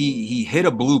because he hit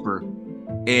a blooper,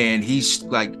 and he's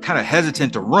like kind of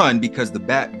hesitant to run because the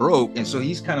bat broke, and so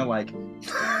he's kind of like.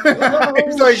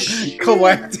 He's like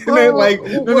collecting it, like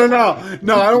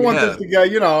no. I don't want this to go. I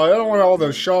don't want all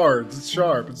those shards. It's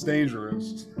sharp. It's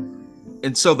dangerous.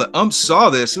 And so the ump saw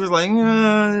this. He was like,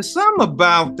 something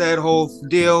about that whole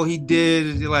deal he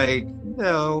did. Like,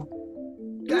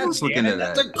 let's look into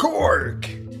that. That's a cork.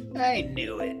 I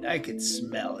knew it. I could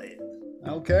smell it.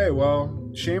 Okay, well,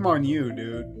 shame on you,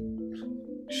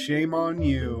 dude. Shame on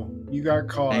you. You got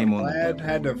caught. Vlad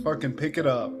had to fucking pick it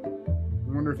up.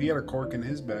 I wonder if he had a cork in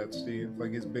his bat, Steve,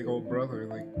 like his big old brother.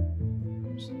 Like,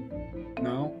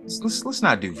 no. Let's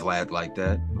not do Vlad like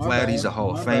that. Vlad, he's a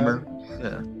Hall of Famer.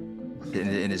 Yeah,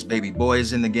 and his baby boy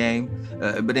is in the game.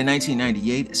 But in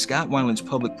 1998, Scott Weiland's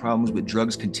public problems with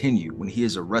drugs continue when he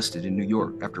is arrested in New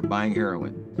York after buying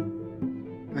heroin.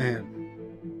 Man,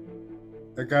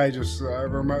 that guy just. I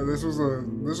remember this was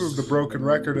the broken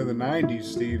record of the '90s,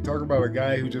 Steve. Talk about a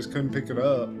guy who just couldn't pick it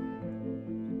up.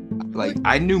 Like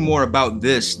I knew more about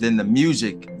this than the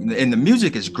music, and the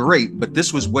music is great, but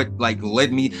this was what like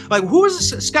led me. Like, who is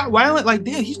this? Scott Weiland? Like,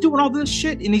 damn, he's doing all this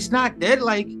shit and he's not dead.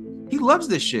 Like, he loves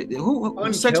this shit.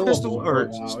 Who Sex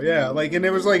Pistols? Yeah, like, and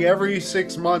it was like every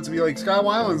 6 months, be like, Scott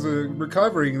Weiland's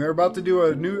recovering. They're about to do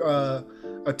a new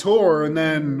a tour, and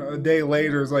then a day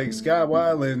later, it's like Scott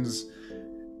Weiland's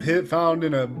found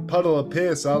in a puddle of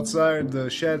piss outside the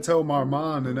Chateau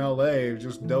Marmont in L.A.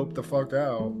 Just doped the fuck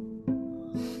out.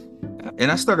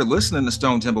 And I started listening to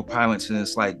Stone Temple Pilots, and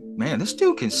it's like, man, this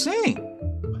dude can sing.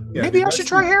 Yeah, maybe I should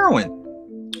try heroin.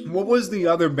 What was the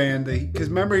other band that? Because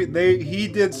remember, he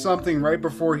did something right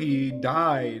before he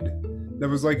died. That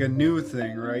was like a new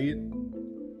thing, right?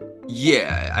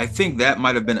 Yeah, I think that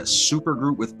might have been a super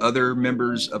group with other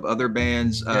members of other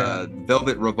bands.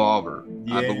 Velvet Revolver,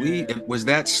 yeah. I believe. Was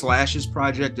that Slash's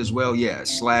project as well? Yeah,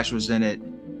 Slash was in it.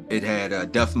 It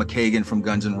had Duff McKagan from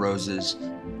Guns N' Roses.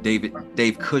 Dave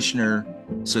Kushner.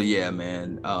 So yeah,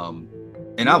 man.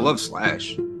 And I love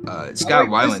Slash. Scott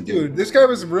Weiland, dude. This guy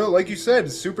was real, like you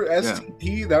said, super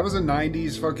STP. Yeah. That was a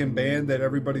 '90s fucking band that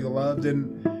everybody loved,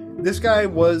 and this guy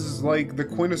was like the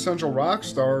quintessential rock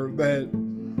star that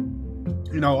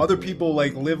other people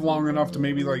like live long enough to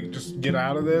maybe like just get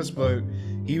out of this, but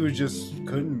he was just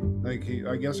couldn't. Like,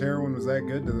 I guess heroin was that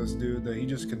good to this dude that he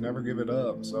just could never give it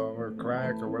up. So, or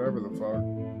crack or whatever the fuck.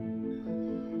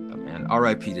 Man,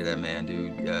 R.I.P. to that man,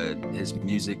 dude. His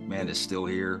music, man, is still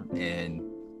here, and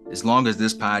as long as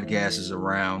this podcast is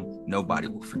around, nobody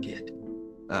will forget.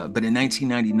 But in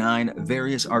 1999,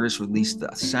 various artists released the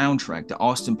soundtrack to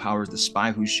Austin Powers' The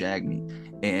Spy Who Shagged Me,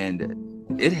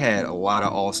 and it had a lot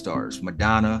of all-stars.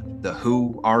 Madonna, The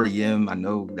Who, R.E.M., I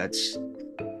know that's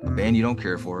a band you don't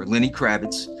care for, Lenny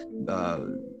Kravitz,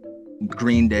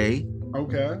 Green Day.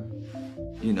 Okay.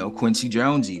 Quincy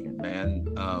Jones even, man.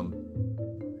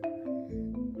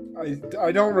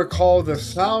 I don't recall the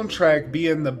soundtrack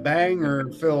being the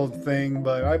banger-filled thing,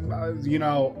 but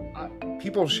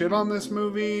people shit on this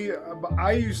movie.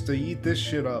 I used to eat this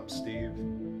shit up, Steve.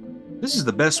 This is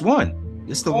the best one.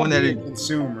 It's the one that is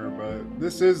consumer, but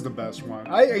this is the best one.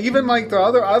 I even like the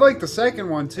other. I like the second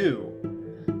one too.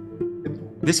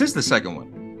 This is the second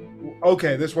one.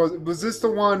 Okay, was this the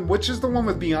one? Which is the one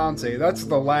with Beyonce? That's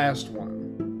the last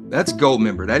one. That's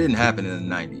Goldmember. That didn't happen in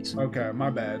the 90s. Okay, my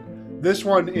bad. This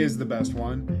one is the best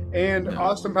one, and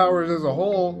Austin Powers as a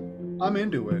whole, I'm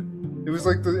into it. It was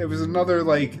like it was another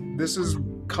like this is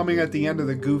coming at the end of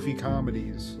the goofy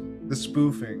comedies, the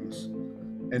spoofings,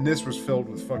 and this was filled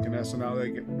with fucking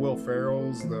SNL. Like Will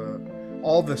Ferrell's,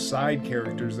 all the side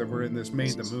characters that were in this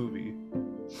made the movie.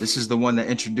 This is the one that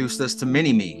introduced us to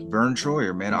Mini-Me, Vern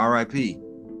Troyer, man, R.I.P.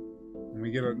 And we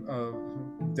get a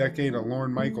decade of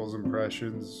Lorne Michaels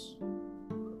impressions,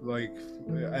 like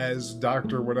as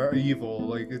Dr. Whatever Evil,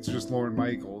 like it's just Lorne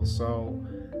Michaels. So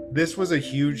this was a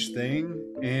huge thing,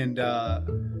 and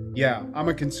yeah, I'm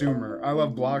a consumer. I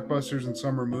love blockbusters and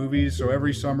summer movies, so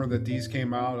every summer that these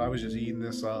came out, I was just eating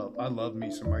this up. I love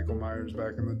me some Michael Myers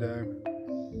back in the day.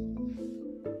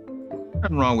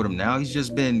 Nothing wrong with him now. He's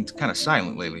just been kind of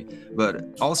silent lately. But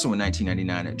also in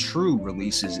 1999, True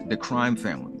releases The Crime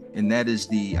Family. And that is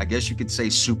the, I guess you could say,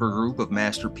 supergroup of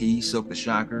Master P, Silk the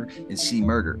Shocker, and C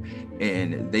Murder.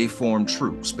 And they formed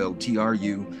True, spelled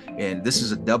T-R-U. And this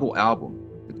is a double album,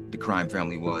 The Crime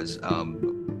Family was.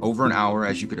 Over an hour,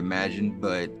 as you could imagine.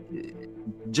 But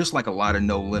just like a lot of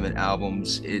No Limit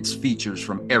albums, it's features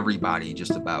from everybody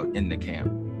just about in the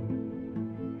camp.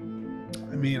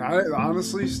 I mean,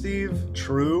 honestly, Steve,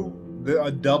 True, a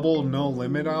double No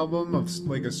Limit album of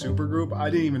like a supergroup,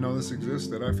 I didn't even know this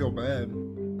existed. I feel bad.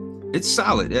 It's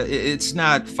solid. It's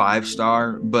not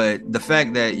 5-star, but the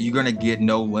fact that you're going to get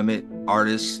No Limit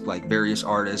artists, like various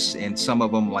artists, and some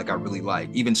of them like I really like.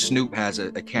 Even Snoop has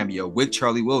a cameo with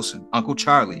Charlie Wilson, Uncle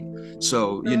Charlie.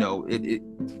 So, you know,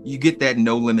 you get that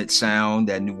No Limit sound,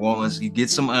 that New Orleans, you get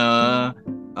some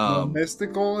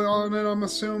Mystical on it, I'm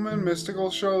assuming. Mystical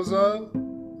shows up.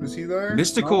 Is he there?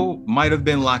 Mystical might have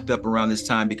been locked up around this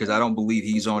time because I don't believe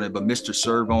he's on it, but Mr.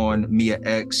 Servon, Mia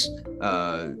X,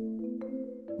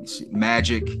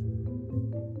 Magic,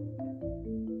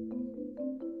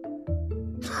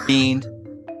 Fiend.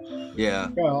 Yeah,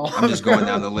 well, I'm just going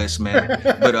down the list, man.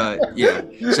 But yeah,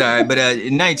 sorry. But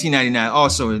in 1999,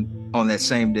 also on that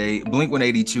same day,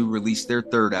 Blink-182 released their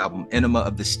third album, Enema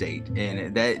of the State,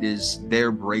 and that is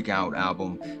their breakout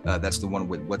album. That's the one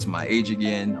with What's My Age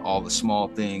Again, All the Small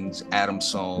Things, Adam's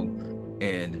Song,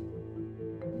 and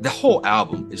the whole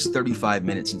album is 35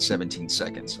 minutes and 17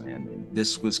 seconds, man. And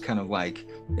this was kind of like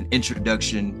an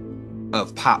introduction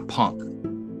of pop punk.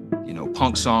 You know,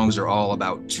 punk songs are all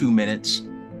about 2 minutes,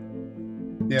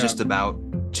 just about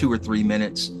 2 or 3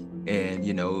 minutes, and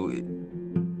you know,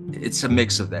 it's a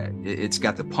mix of that. It's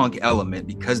got the punk element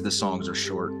because the songs are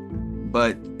short,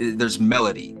 but there's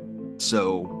melody.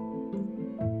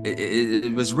 So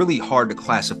it was really hard to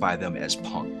classify them as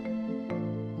punk.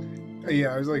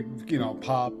 Yeah, I was like, you know,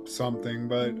 pop something,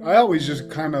 but I always just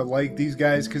kind of like these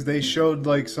guys because they showed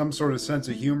like some sort of sense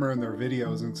of humor in their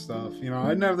videos and stuff. You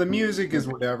know, the music is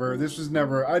whatever. This was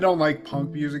never, I don't like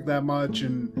punk music that much,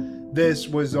 and this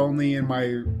was only in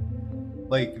my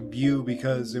like view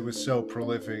because it was so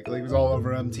prolific. Like it was all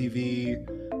over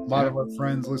MTV. A lot of our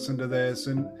friends listened to this,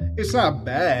 and it's not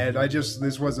bad.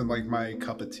 This wasn't like my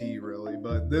cup of tea really.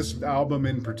 But this album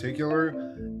in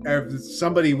particular,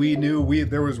 somebody we knew,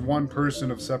 there was one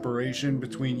person of separation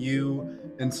between you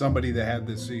and somebody that had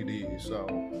this CD. So,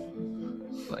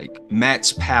 like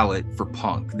Matt's palette for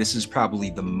punk, this is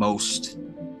probably the most,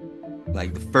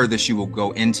 like the furthest you will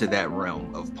go into that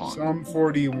realm of punk. Some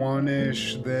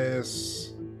 41-ish.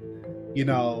 This, you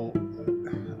know,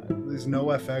 there's no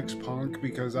FX punk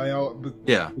because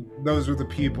those were the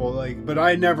people like. But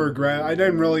I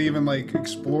didn't really even like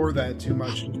explore that too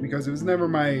much because it was never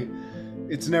my.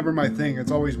 It's never my thing.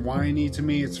 It's always whiny to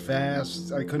me. It's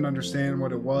fast. I couldn't understand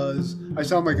what it was. I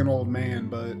sound like an old man,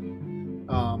 but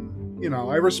you know,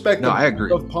 I respect I agree.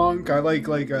 Of punk. I like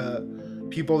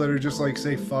people that are just like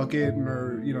say fuck it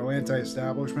or you know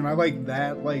anti-establishment. I like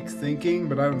that like thinking,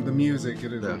 but the music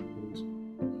it is. Yeah.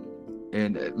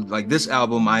 And like this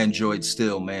album, I enjoyed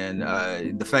still, man.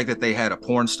 The fact that they had a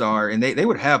porn star, and they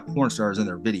would have porn stars in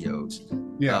their videos.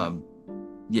 Yeah.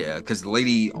 Yeah, because the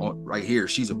lady right here,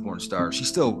 she's a porn star. She's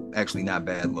still actually not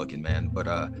bad looking, man.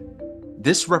 But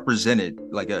this represented,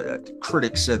 like a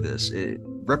critic said this, it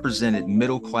represented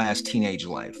middle-class teenage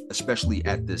life, especially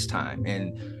at this time.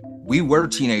 And we were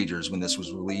teenagers when this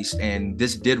was released, and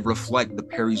this did reflect the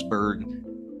Perrysburg,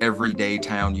 everyday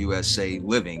town USA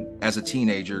living as a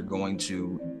teenager going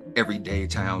to everyday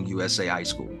town USA high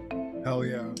school. Hell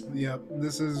yeah. Yep.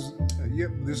 This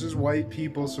is white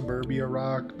people suburbia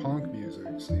rock punk music,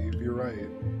 Steve. You're right.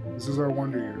 This is our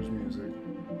Wonder Years music.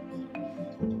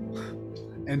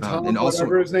 And Tom, and also,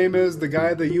 whatever his name is, the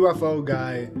guy, the UFO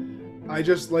guy, I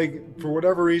just like, for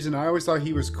whatever reason, I always thought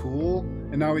he was cool.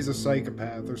 and now he's a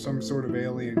psychopath or some sort of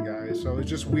alien guy. So it's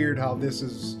just weird how this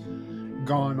has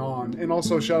gone on. And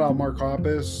also shout out Mark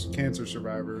Hoppus, cancer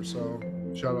survivor. So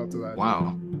shout out to that.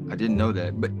 Wow, I didn't know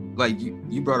that. But like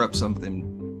you brought up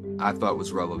something I thought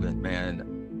was relevant,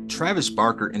 man. Travis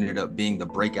Barker ended up being the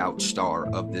breakout star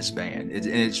of this band. And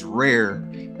it's rare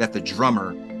that the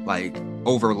drummer like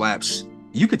overlaps,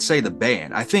 you could say, the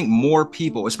band. I think more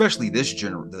people, especially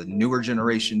the newer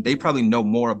generation, they probably know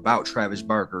more about Travis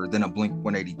Barker than a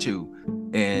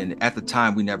Blink-182. And at the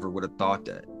time, we never would have thought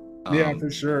that. Yeah, for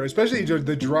sure. Especially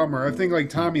the drummer. I think like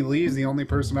Tommy Lee's the only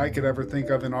person I could ever think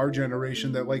of in our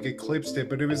generation that like eclipsed it.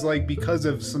 But it was like because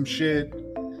of some shit.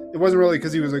 It wasn't really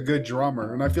because he was a good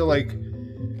drummer. And I feel like,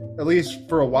 at least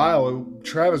for a while,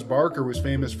 Travis Barker was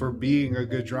famous for being a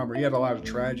good drummer. He had a lot of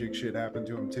tragic shit happen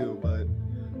to him too, but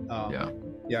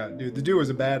yeah, dude, the dude was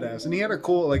a badass, and he had a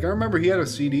cool, like, I remember he had a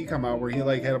CD come out where he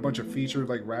like had a bunch of featured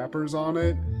like rappers on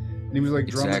it, and he was like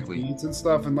drumming beats and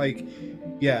stuff, and like,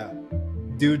 yeah,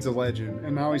 dude's a legend,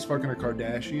 and now he's fucking a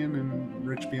Kardashian and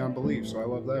rich beyond belief, so I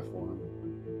love that for him.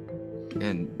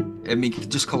 And I mean,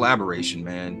 just collaboration,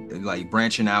 man, like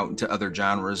branching out into other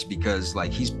genres, because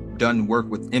like he's done work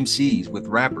with MCs, with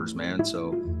rappers, man.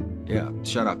 So yeah,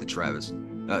 shout out to Travis.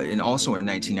 And also in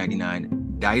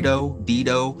 1999,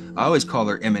 Dido, I always call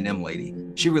her Eminem Lady.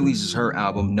 She releases her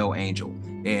album No Angel,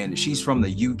 and she's from the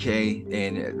UK,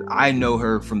 and I know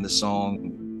her from the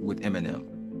song with Eminem.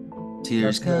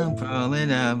 Tears come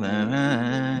falling out my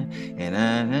mind,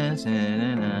 and it's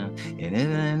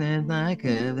like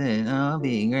it all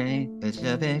be great. It's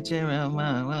a picture of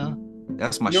my world.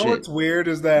 That's my shit. You know what's weird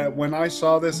is that when I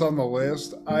saw this on the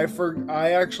list, I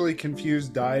actually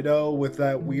confused Dido with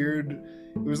that weird.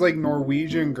 It was like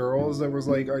Norwegian girls. There was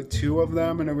like two of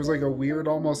them, and it was like a weird,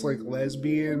 almost like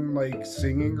lesbian like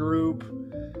singing group.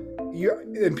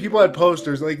 And people had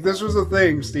posters. Like, this was a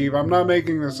thing, Steve. I'm not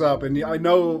making this up. And I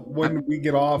know when we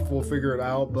get off, we'll figure it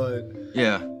out. But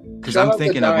yeah, because I'm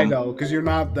thinking of Dido, because you're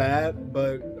not that.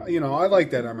 But you know, I like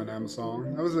that Eminem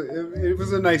song. It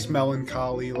was a nice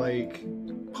melancholy, like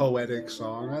poetic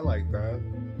song. I like that.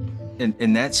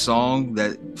 And that song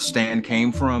that Stan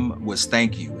came from was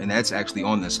Thank You, and that's actually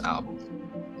on this album.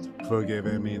 For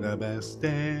giving me the best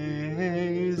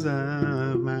days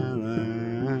of my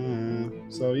life.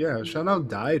 So yeah, shout out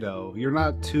Dido. You're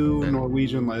not two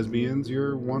Norwegian lesbians,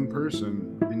 you're one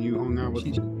person, and you hung out with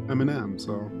Eminem,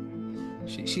 so.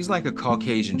 She's like a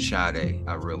Caucasian Sade,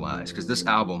 I realize, because this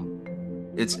album,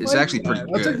 it's actually pretty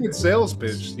good. That's a good sales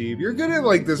pitch, Steve. You're good at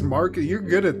like this market. You're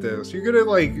good at this. You're good at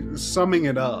like summing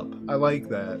it up. I like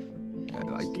that.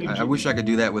 I wish I could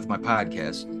do that with my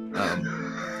podcast.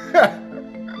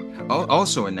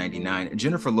 Also in 99,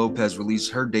 Jennifer Lopez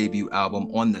released her debut album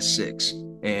On the 6th,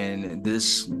 and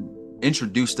this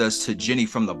introduced us to Jenny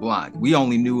from the Block. We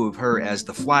only knew of her as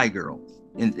the fly girl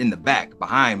in the back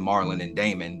behind Marlon and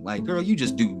Damon. Like, girl, you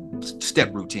just do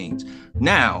step routines.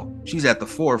 Now she's at the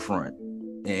forefront,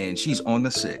 and she's on the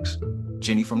 6th.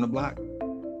 Jenny from the Block.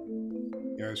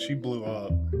 Yeah, she blew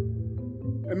up.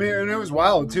 I mean, and it was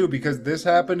wild too, because this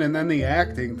happened and then the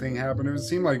acting thing happened. It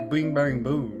seemed like bing bang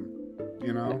boom,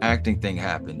 you know? The acting thing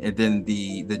happened. And then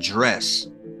the dress,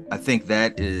 I think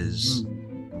that is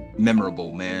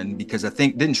memorable, man, because I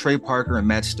think, didn't Trey Parker and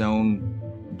Matt Stone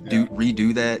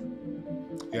redo that?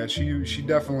 Yeah, she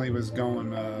definitely was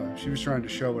going, she was trying to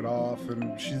show it off,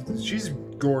 and she's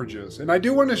gorgeous. And I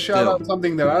do want to shout out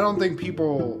something that I don't think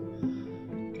people,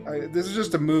 this is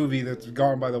just a movie that's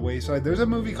gone by the wayside. There's a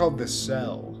movie called The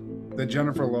Cell that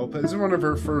Jennifer Lopez, this is one of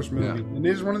her first movies, and it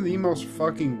is one of the most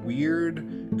fucking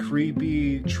weird,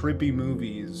 creepy, trippy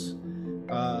movies.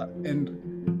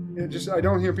 And it just, I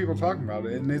don't hear people talking about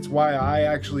it, and it's why I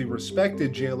actually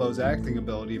respected J-Lo's acting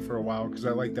ability for a while, because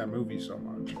I like that movie so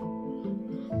much.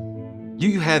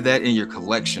 You had that in your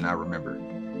collection, I remember.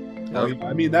 Oh, yeah.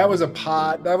 I mean, that was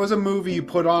a movie you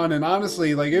put on, and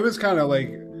honestly, like, it was kind of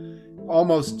like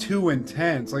almost too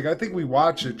intense. Like, I think we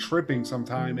watched it tripping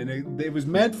sometime, and it was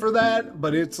meant for that,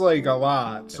 but it's like a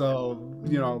lot. So,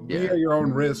 you know, be at your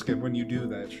own risk when you do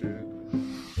that shit.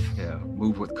 Yeah,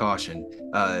 move with caution.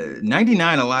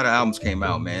 99, a lot of albums came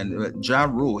out, man. Ja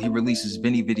Rule, he releases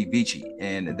Veni Vidi Vici,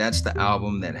 and that's the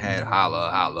album that had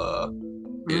Holla Holla,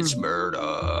 It's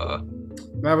Murder.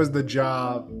 That was the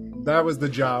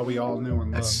Ja we all knew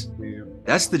and loved.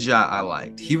 That's the Ja I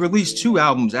liked. He released 2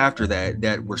 albums after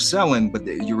that were selling, but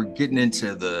you were getting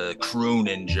into the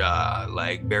crooning Ja,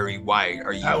 like Barry White.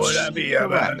 Are you? How would I be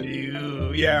about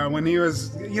you? Yeah, when he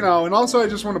was, you know, and also I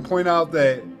just want to point out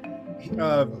that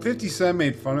 50 Cent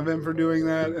made fun of him for doing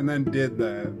that and then did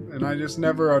that. And I just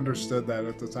never understood that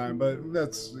at the time. But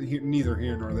that's neither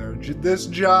here nor there. This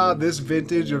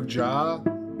vintage of Ja,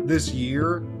 this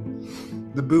year,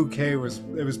 the bouquet was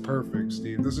perfect,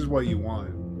 Steve. This is what you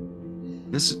want.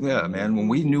 Yeah, man. When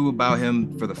we knew about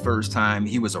him for the first time,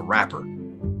 he was a rapper.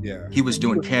 Yeah. He was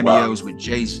doing cameos with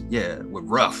Jay's, with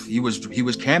Ruff. He was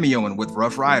cameoing with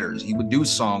Rough Riders. He would do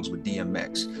songs with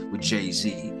DMX, with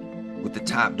Jay-Z, with the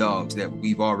top dogs that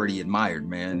we've already admired,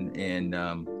 man. And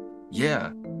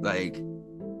like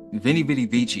Vinny Vidi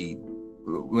Vici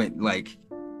went like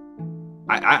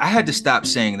I had to stop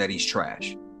saying that he's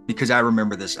trash because I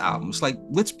remember this album. It's like,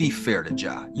 let's be fair to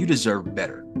Ja. You deserve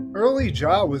better. Early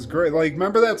Ja was great. Like,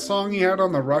 remember that song he had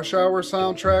on the Rush Hour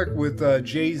soundtrack with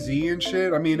Jay-Z and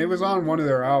shit? I mean, it was on one of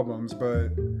their albums, but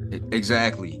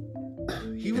exactly.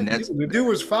 The dude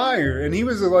was fire, and he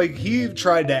was like, he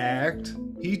tried to act.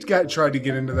 He tried to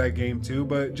get into that game too,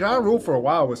 but Ja Rule for a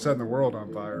while was setting the world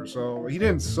on fire. So he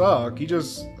didn't suck. He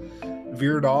just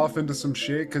veered off into some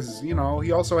shit because, he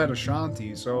also had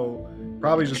Ashanti. So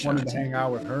probably just wanted to hang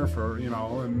out with her for, and,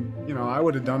 I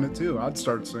would have done it too. I'd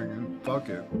start singing. Fuck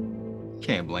it.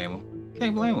 Can't blame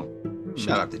him.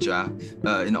 Shout out to Ja.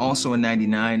 And also in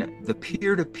 99, the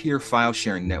peer-to-peer file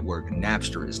sharing network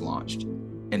Napster is launched,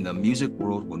 and the music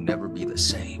world will never be the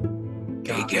same.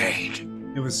 Gay.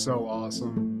 It was so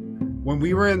awesome. When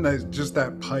we were in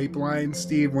that pipeline,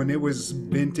 Steve, when it was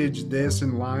vintage this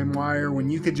and LimeWire, when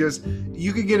you could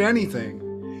get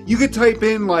anything. You could type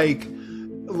in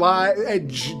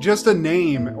just a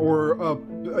name or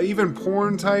even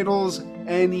porn titles,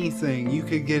 anything. You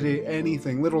could get it,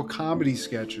 anything. Little comedy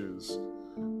sketches,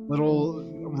 little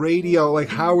radio, like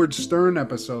Howard Stern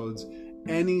episodes,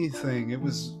 anything. It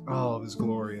was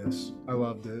glorious. I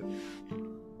loved it.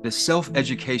 The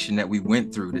self-education that we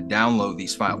went through to download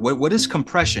these files. What is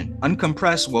compression?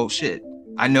 Uncompress? Well, shit.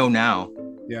 I know now.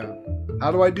 Yeah.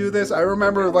 How do I do this? I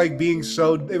remember being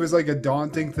it was like a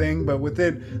daunting thing, but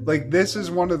within this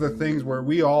is one of the things where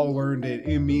we all learned it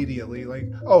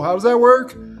immediately. Oh, how does that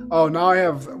work? Oh, now I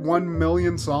have 1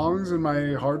 million songs in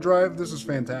my hard drive. This is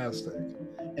fantastic.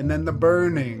 And then the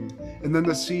burning, and then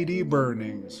the CD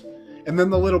burnings, and then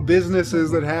the little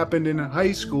businesses that happened in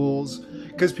high schools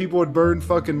because people would burn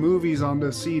fucking movies onto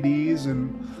CDs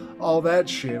and all that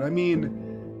shit. I mean,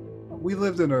 we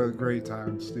lived in a great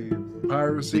time, Steve.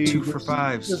 Piracy. The 2 for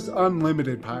 5s. Just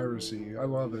unlimited piracy. I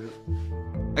love it.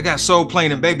 I got Soul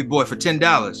Plane and Baby Boy for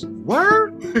 $10.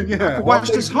 Word? Yeah. Watch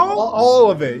this home? All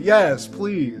of it. Yes,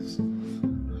 please.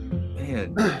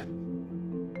 Man.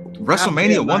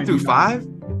 WrestleMania 1 through 5?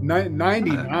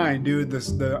 99, dude.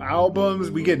 The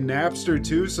albums, we get Napster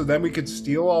too, so then we could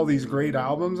steal all these great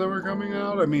albums that were coming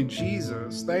out. I mean,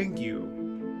 Jesus, thank you.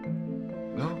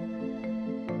 Well,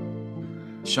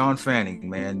 Sean Fanning,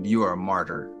 man, you are a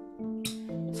martyr.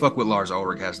 Fuck what Lars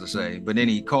Ulrich has to say. But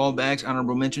any callbacks,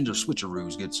 honorable mentions, or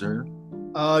switcheroos, good sir?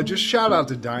 Just shout out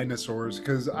to Dinosaurs,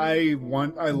 because I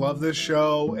love this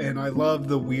show, and I love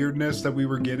the weirdness that we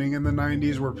were getting in the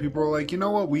 90s, where people were like, you know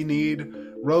what we need?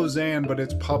 Roseanne, but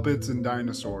it's puppets and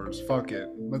dinosaurs. Fuck it.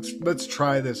 Let's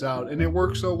try this out. And it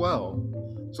works so well.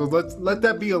 So let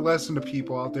that be a lesson to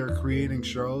people out there creating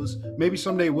shows. Maybe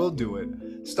someday we'll do it.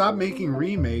 Stop making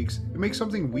remakes and make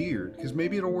something weird, because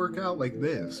maybe it'll work out like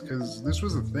this, because this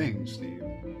was a thing, Steve.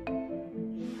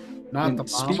 Not the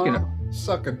mama,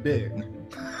 suck a dick.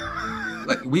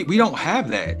 We don't have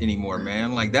that anymore,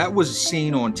 man. That was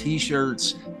seen on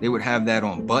t-shirts. They would have that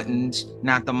on buttons.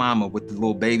 Not the mama with the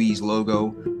little baby's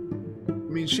logo.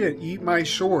 I mean, shit, eat my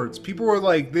shorts. People were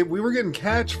we were getting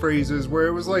catchphrases where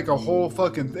it was a whole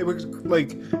fucking, it was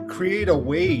create a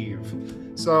wave.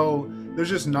 So there's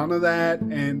just none of that,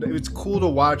 and it's cool to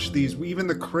watch these. Even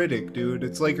the Critic, dude,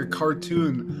 it's like a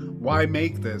cartoon. Why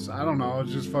make this? I don't know.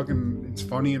 It's just fucking, it's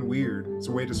funny and weird. It's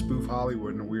a way to spoof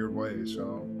Hollywood in a weird way,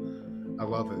 so I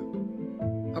love it.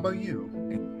 How about you?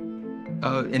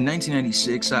 In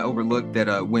 1996, I overlooked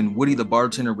that when Woody the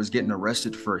bartender was getting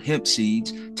arrested for hemp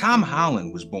seeds, Tom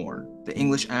Holland was born, the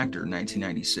English actor,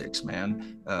 1996,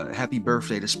 man. Happy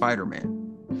birthday to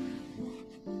Spider-Man.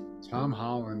 Tom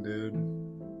Holland,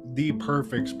 dude. The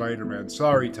perfect Spider-Man.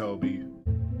 Sorry, Toby.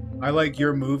 I like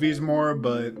your movies more,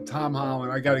 but Tom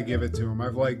Holland, I gotta give it to him.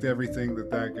 I've liked everything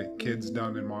that kid's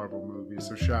done in Marvel movies,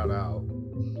 so shout out.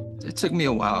 It took me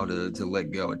a while to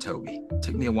let go of Toby. It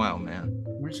took me a while, man.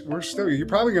 We're still, you're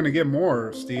probably going to get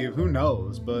more, Steve. Who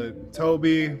knows? But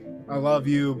Toby, I love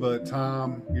you, but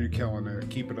Tom, you're killing it.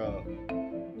 Keep it up.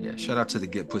 Yeah, shout out to the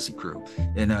Get Pussy crew.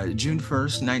 And June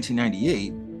 1st,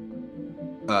 1998,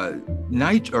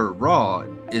 Raw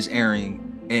is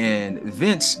airing And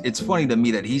Vince, it's funny to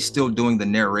me that he's still doing the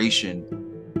narration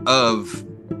of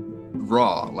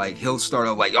Raw. Like he'll start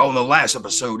out like, oh, in the last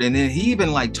episode, and then he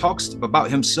even like talks about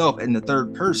himself in the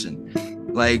third person,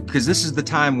 like because this is the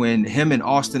time when him and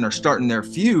Austin are starting their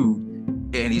feud,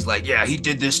 and he's like, yeah, he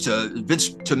did this to Vince,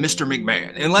 to Mr.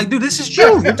 McMahon, and like, dude, this is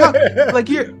true. You're talking like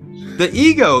you're the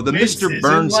ego, the Vince Mr.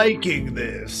 Burns liking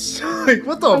this. Like,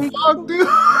 what the fuck, dude?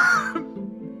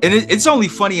 And it's only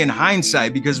funny in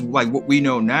hindsight because like what we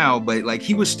know now, but like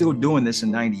he was still doing this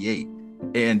in '98.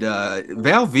 And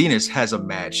Val Venus has a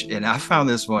match, and I found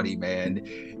this funny, man.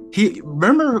 He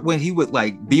remember when he would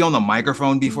like be on the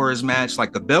microphone before his match,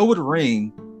 like the bell would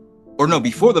ring, or no,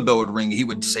 before the bell would ring, he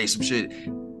would say some shit.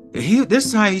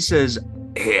 This time he says,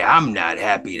 "Hey, I'm not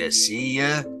happy to see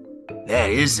ya.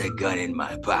 That is a gun in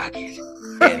my pocket,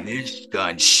 and this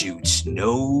gun shoots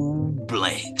no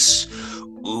blanks.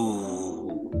 Ooh."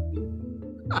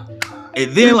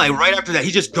 And then, like, right after that,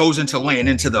 he just goes into laying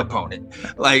into the opponent.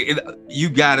 Like, you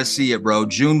gotta see it, bro.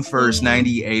 June 1st,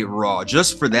 98 Raw.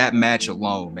 Just for that match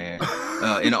alone, man.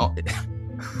 And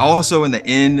also in the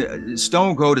end,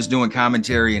 Stone Cold is doing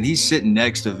commentary, and he's sitting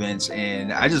next to Vince.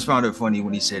 And I just found it funny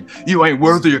when he said, "You ain't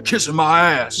worthy of kissing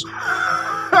my ass."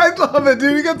 I love it,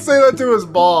 dude. He got to say that to his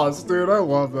boss, dude. I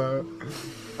love that.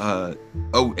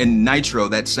 And Nitro,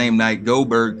 that same night,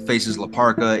 Goldberg faces La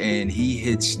Parka, and he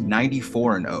hits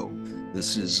 94-0.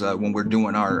 This is when we're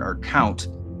doing our count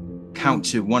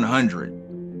to 100.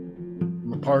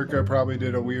 La Parka probably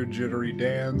did a weird jittery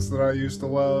dance that I used to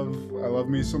love. I love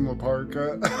me some La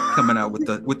Parka. Coming out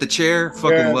with the chair,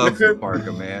 fucking love La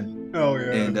Parka, man. Oh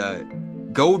yeah.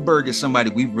 And Goldberg is somebody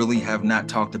we really have not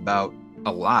talked about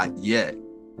a lot yet,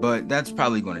 but that's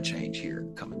probably going to change here in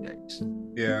the coming days.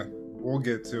 Yeah, we'll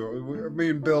get to it. I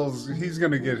mean, he's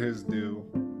going to get his due.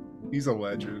 He's a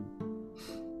legend.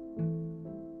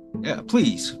 Yeah,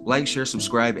 please like, share,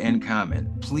 subscribe, and comment.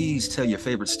 Please tell your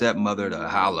favorite stepmother to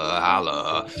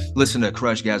holla. Listen to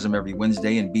Crushgasm every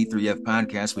Wednesday and B3F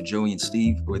podcast with Joey and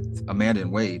Steve with Amanda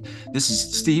and Wade. This is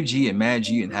Steve G and Mad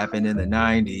G, and happened in the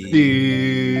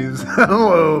 90s.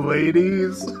 Hello,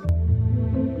 ladies.